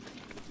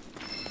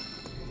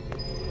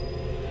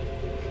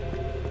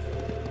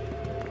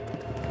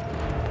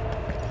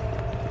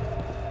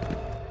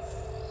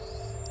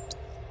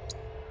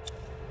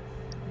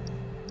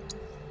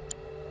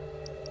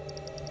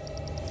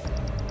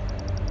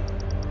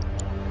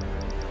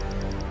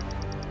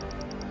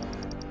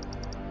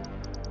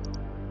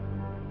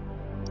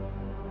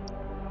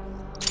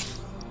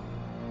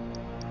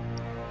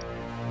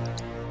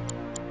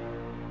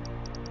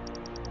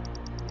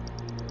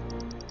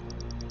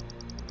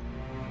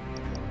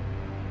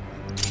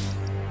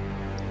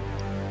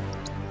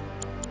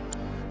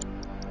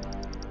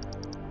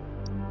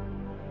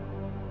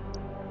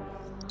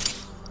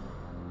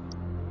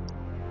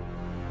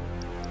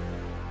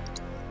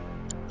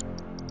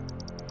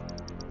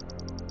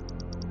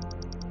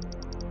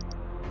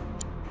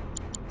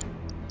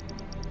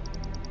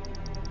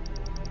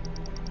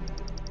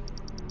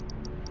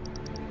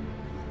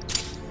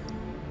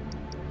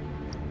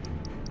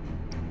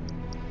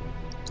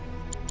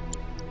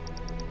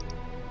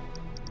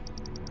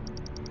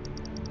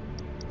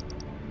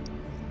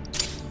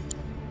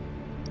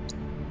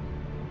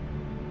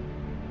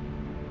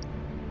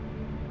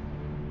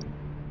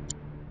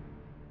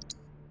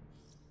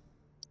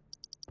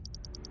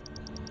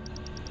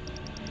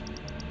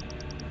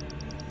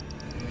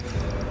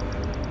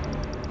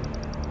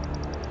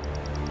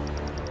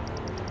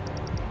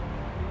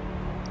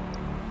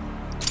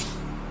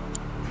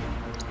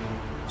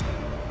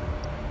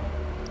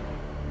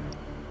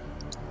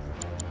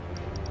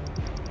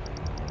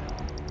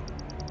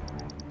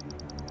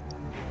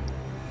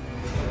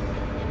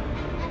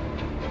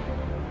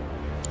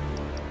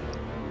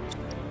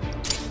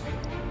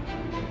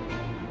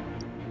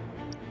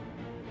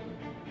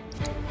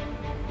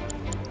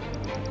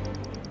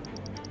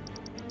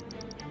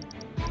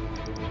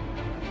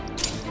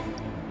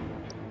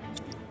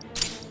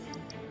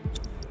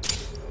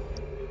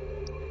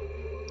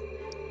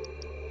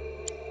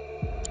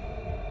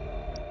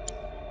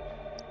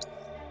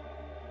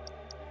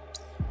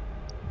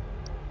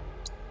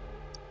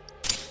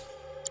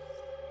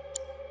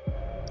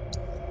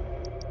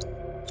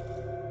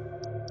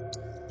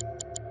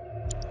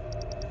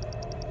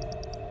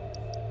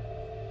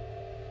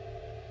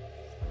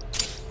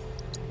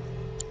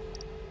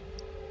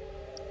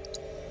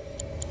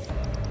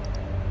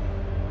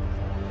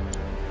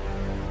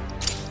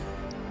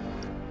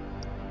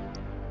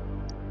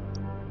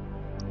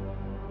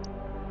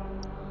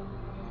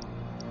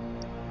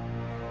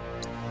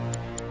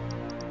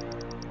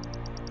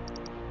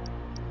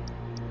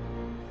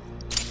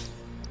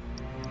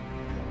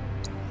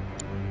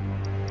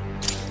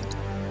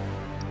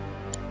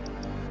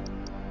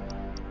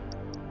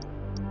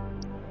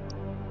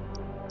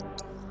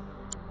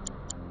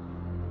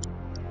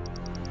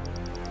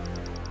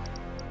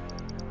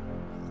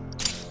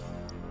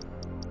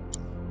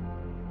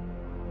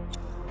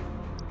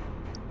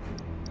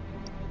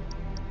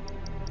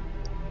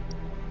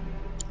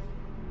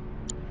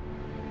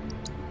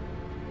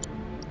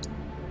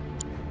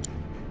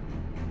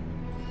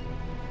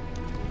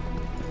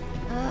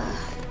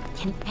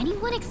 Can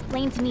anyone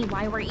explain to me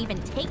why we're even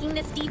taking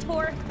this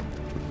detour?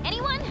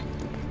 Anyone?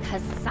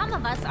 Because some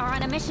of us are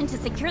on a mission to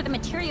secure the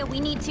material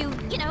we need to,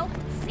 you know,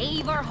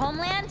 save our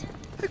homeland.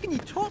 How can you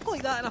talk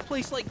like that in a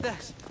place like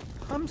this?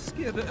 I'm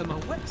scared out of my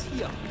wits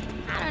here.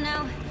 I don't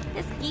know.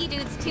 This Guy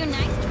dude's too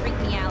nice to freak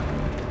me out.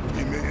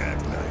 He may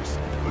act nice,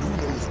 but who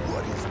knows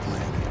what he's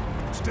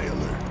planning. Stay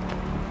alert.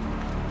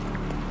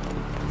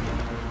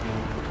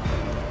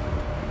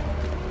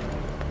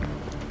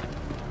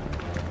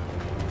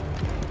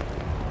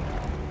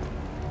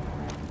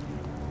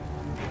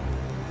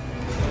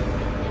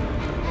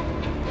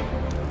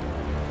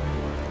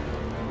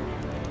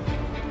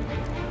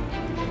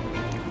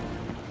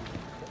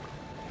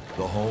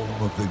 The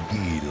home of the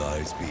Gi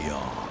lies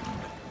beyond.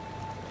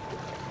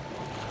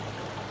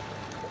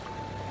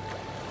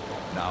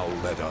 Now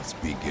let us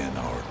begin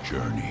our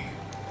journey.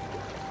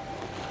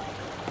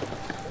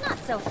 Not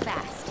so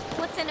fast.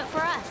 What's in it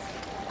for us?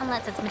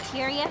 Unless it's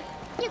materia,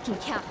 you can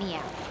count me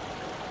out.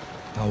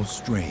 How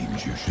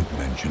strange you should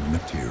mention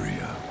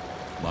materia.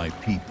 My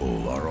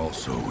people are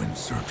also in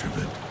search of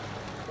it.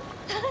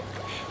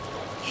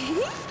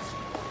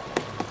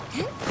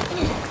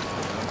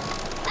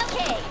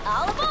 Okay,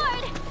 all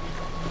aboard!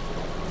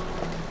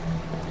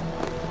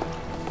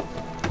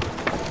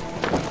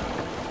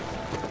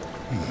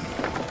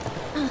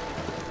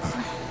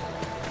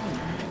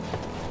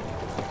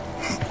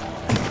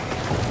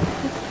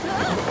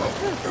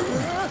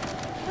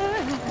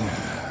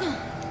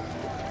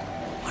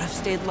 Would have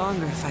stayed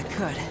longer if I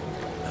could,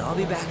 but I'll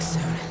be back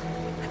soon.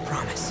 I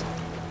promise.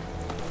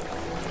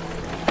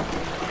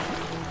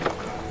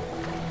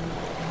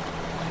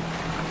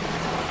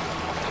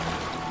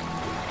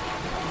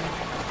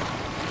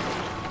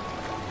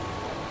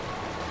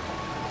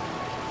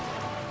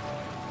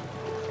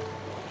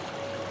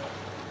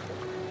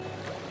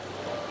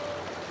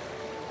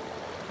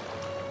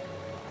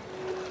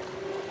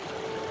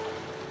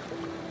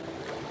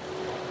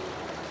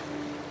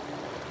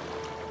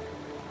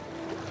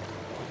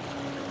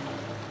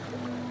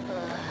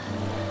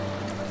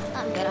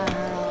 I'm gonna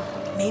hurl.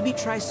 Maybe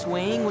try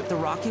swaying with the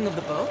rocking of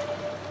the boat?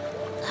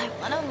 I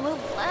wanna move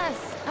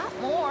less, not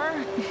more.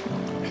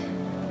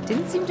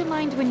 Didn't seem to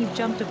mind when you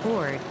jumped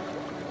aboard.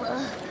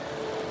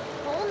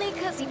 Only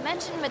 'cause he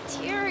mentioned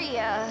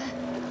materia.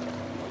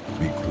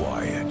 Be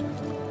quiet.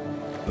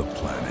 The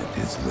planet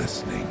is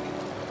listening.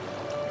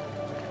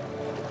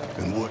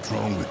 And what's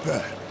wrong with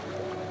that?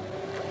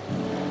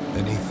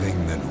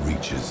 Anything that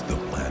reaches the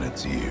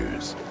planet's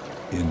ears,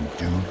 in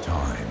due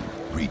time,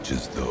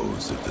 reaches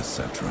those of the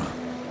Cetra.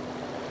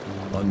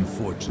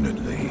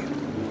 Unfortunately,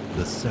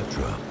 the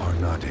Cetra are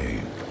not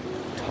a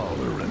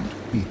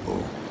tolerant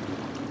people.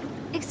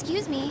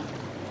 Excuse me,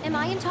 am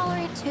I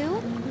intolerant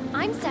too?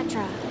 I'm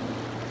Cetra.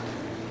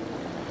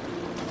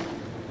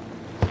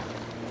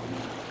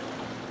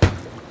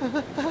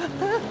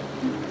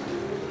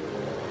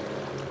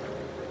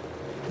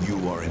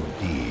 You are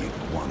indeed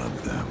one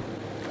of them,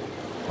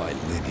 by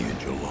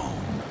lineage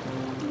alone.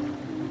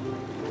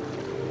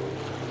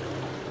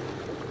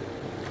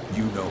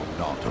 You know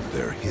not of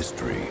their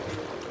history.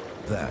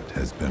 That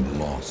has been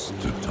lost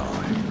to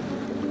time.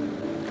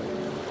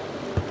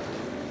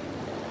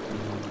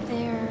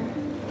 Their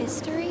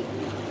history?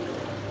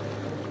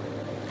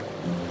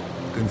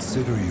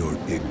 Consider your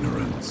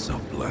ignorance a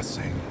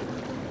blessing.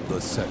 The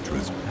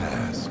Cetra's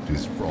past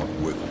is fraught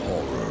with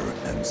horror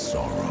and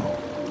sorrow.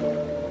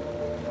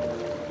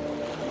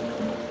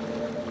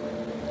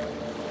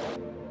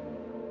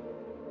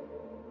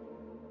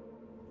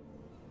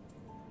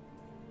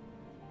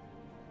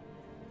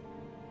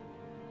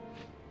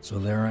 So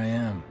there I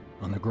am,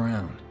 on the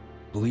ground,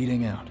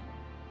 bleeding out,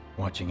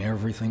 watching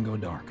everything go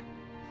dark.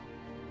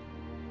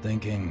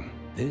 Thinking,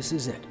 this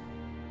is it.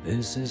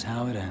 This is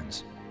how it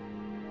ends.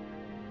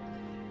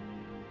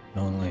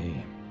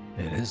 Only,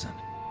 it isn't.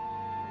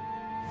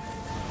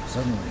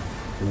 Suddenly,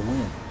 the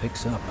wind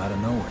picks up out of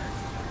nowhere.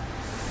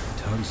 It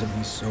tugs at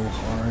me so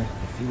hard,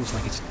 it feels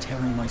like it's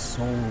tearing my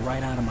soul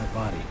right out of my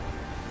body.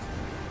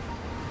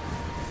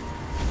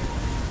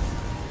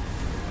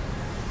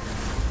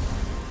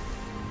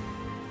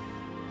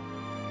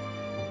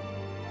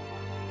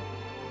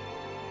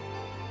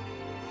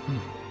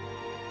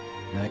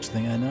 Next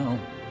thing I know,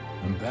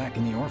 I'm back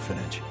in the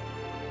orphanage.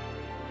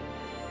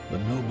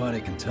 But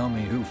nobody can tell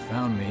me who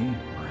found me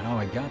or how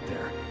I got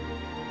there.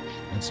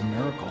 It's a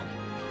miracle.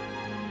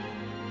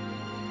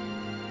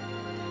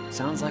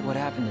 Sounds like what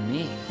happened to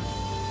me.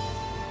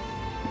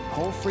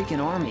 Whole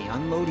freaking army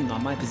unloading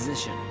on my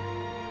position.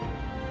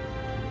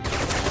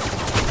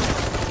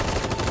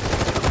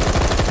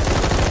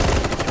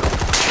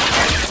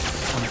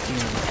 I'm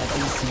feeling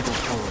every single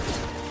chord.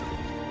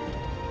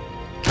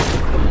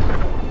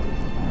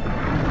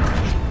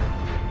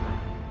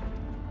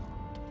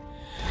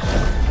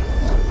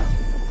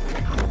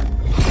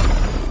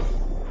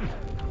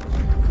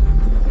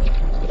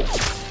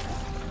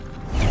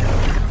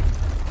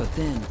 But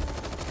then,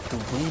 the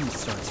wind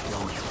starts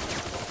blowing.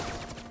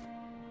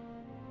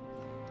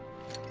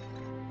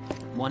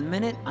 1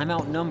 minute, I'm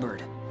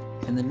outnumbered.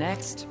 And the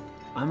next,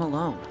 I'm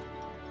alone.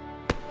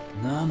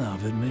 None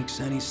of it makes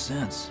any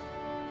sense.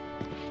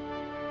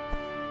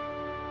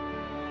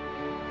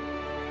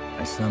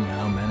 I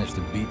somehow managed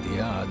to beat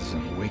the odds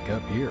and wake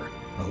up here,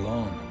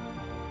 alone.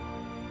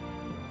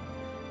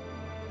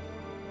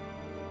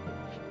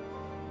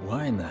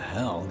 Why in the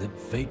hell did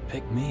fate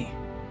pick me?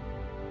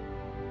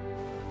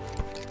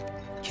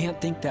 Can't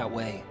think that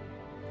way.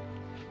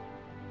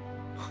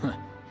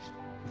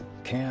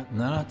 Can't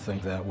not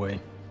think that way.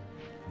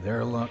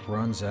 Their luck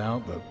runs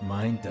out, but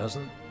mine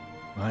doesn't.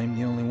 I'm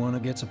the only one who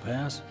gets a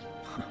pass.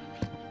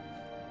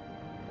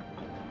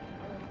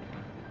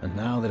 And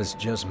now that it's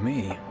just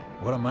me,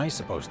 what am I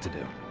supposed to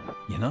do?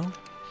 You know?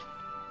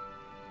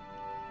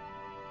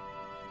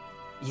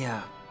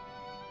 Yeah,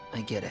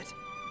 I get it.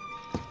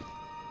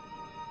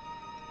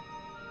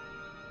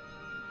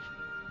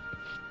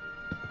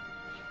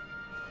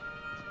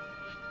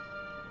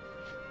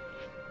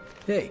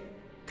 Hey,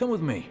 come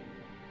with me.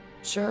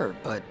 Sure,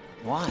 but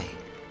why?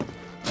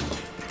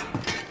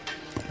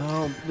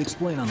 I'll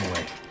explain on the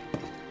way.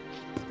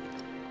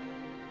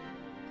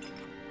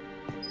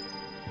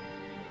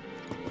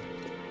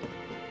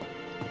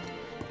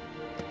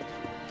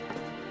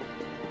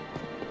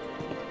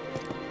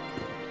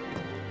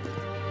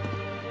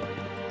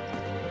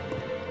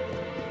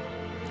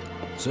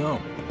 So,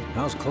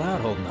 how's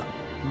Cloud holding up?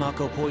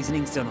 Mako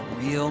poisoning's done a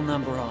real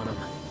number on him.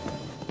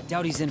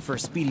 Doubt he's in for a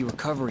speedy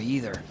recovery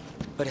either.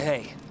 But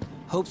hey,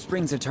 hope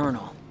springs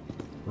eternal.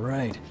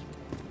 Right.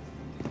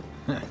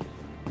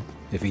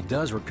 If he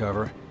does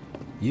recover,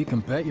 you can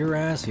bet your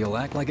ass he'll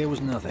act like it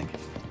was nothing.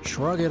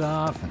 Shrug it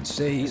off and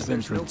say he's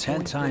been through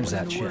 10 times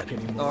that shit.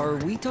 Are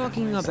we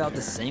talking about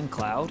the same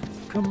Cloud?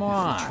 Come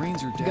on,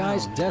 the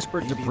guy's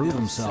desperate to prove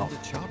himself.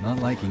 Not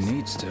like he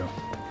needs to.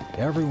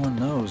 Everyone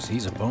knows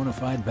he's a bona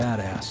fide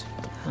badass.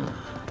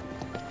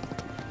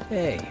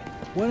 Hey,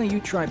 why don't you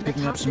try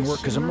picking up some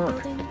work as a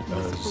merc?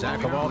 A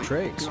Zack of all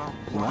trades.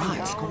 Why?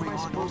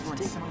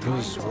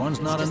 Because one's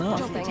not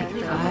enough. I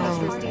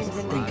don't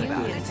think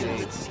about it.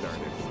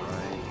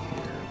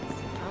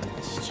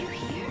 Did you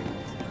hear?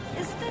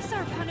 Is this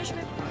our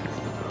punishment?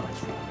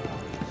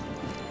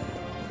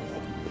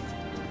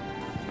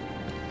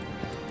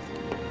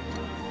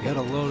 Get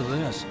a load of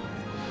this.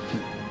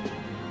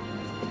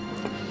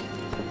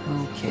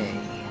 Okay,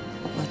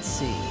 let's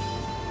see.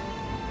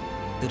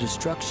 The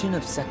destruction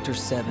of Sector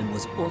 7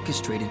 was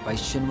orchestrated by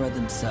Shinra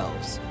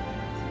themselves.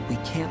 We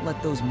can't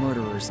let those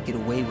murderers get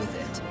away with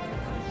it.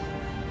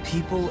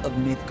 People of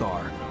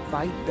Midgar,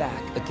 fight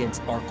back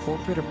against our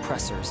corporate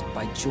oppressors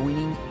by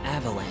joining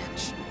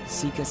Avalanche.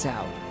 Seek us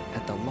out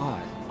at the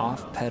lot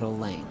off Petal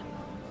Lane.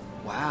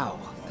 Wow,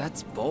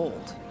 that's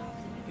bold.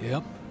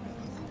 Yep.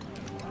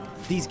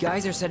 These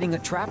guys are setting a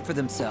trap for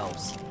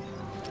themselves.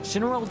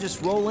 Shinra will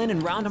just roll in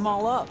and round them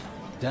all up.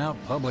 Doubt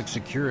public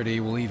security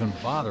will even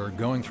bother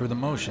going through the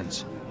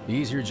motions.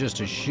 Easier just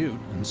to shoot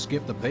and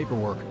skip the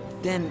paperwork.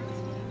 Then,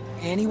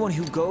 anyone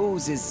who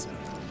goes is...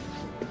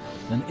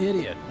 An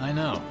idiot, I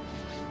know.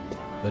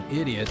 But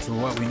idiots are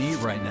what we need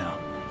right now.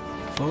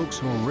 Folks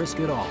who'll risk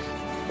it all.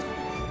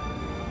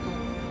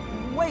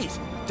 Wait!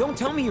 Don't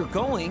tell me you're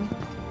going!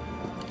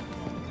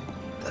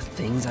 The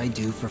things I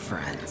do for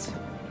friends.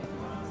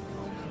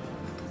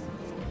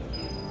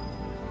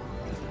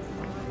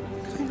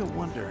 Kinda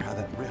wonder how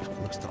that rift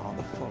looks to all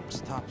the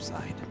folks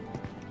topside.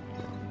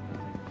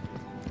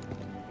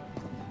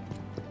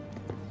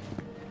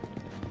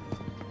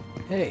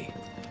 Hey,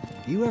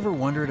 you ever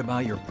wondered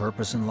about your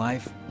purpose in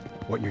life?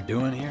 What you're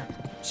doing here?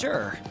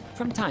 Sure,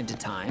 from time to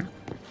time.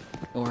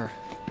 Or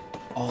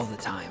all the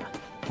time.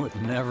 Would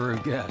never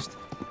have guessed.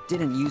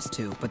 Didn't used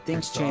to, but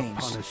things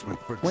changed.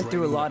 Went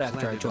through a lot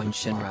after I joined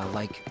Shinra,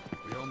 like...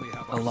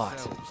 a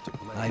lot.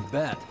 I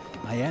bet.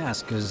 I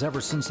ask because ever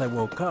since I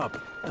woke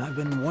up, I've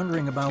been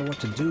wondering about what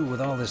to do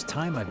with all this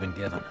time I've been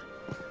given.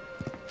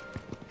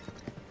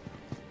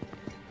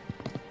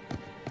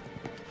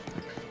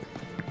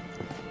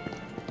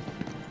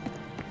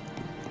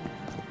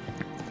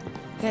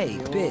 Hey,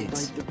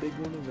 Biggs.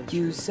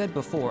 You said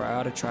before I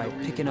ought to try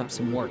picking up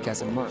some work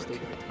as a merc.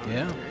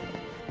 Yeah?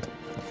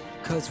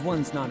 'Cause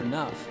one's not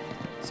enough.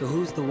 So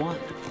who's the one?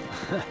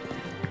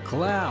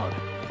 Cloud.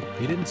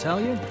 He didn't tell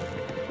you?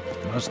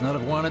 Must not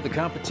have wanted the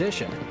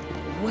competition.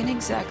 When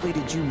exactly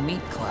did you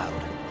meet Cloud?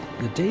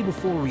 The day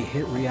before we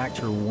hit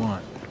Reactor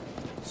 1.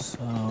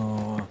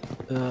 So,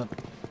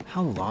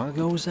 how long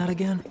ago was that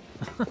again?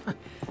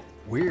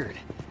 Weird.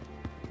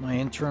 My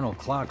internal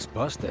clock's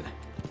busted.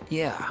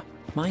 Yeah,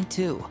 mine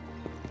too.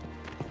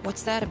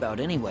 What's that about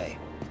anyway?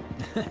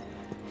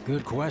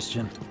 Good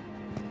question.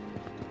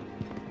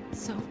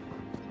 So,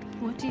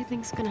 what do you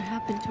think's gonna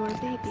happen to our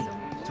baby?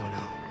 Don't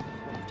know.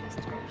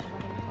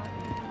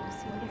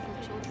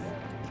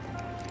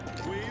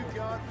 We've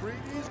got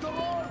freebies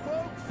galore,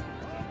 folks!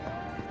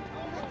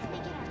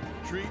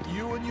 Treat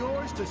you and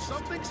yours to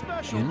something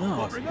special. You know.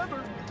 But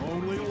remember,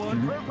 only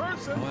one per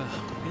person.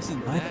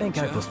 I think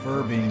I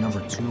prefer being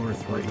number 2 or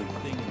 3.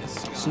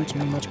 Suits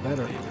me much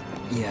better.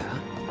 Yeah.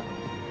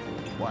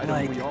 Why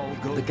Like, don't we all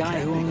go the guy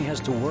who camping? only has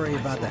to worry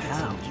about the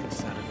how,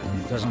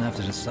 and doesn't have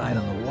to decide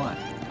on the what.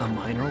 A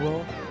minor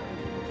role?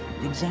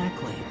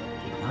 Exactly.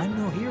 I'm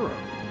no hero.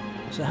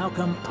 So how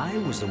come I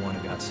was the one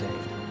who got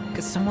saved?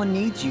 'Cause someone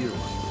needs you.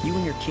 You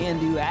and your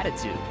can-do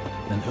attitude.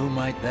 And who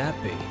might that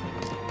be?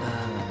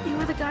 You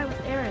were the guy with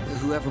Aaron.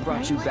 Whoever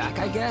brought you back,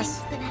 I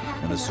guess?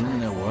 And assuming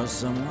there was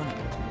someone,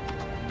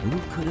 who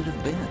could it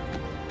have been?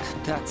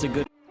 That's a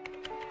good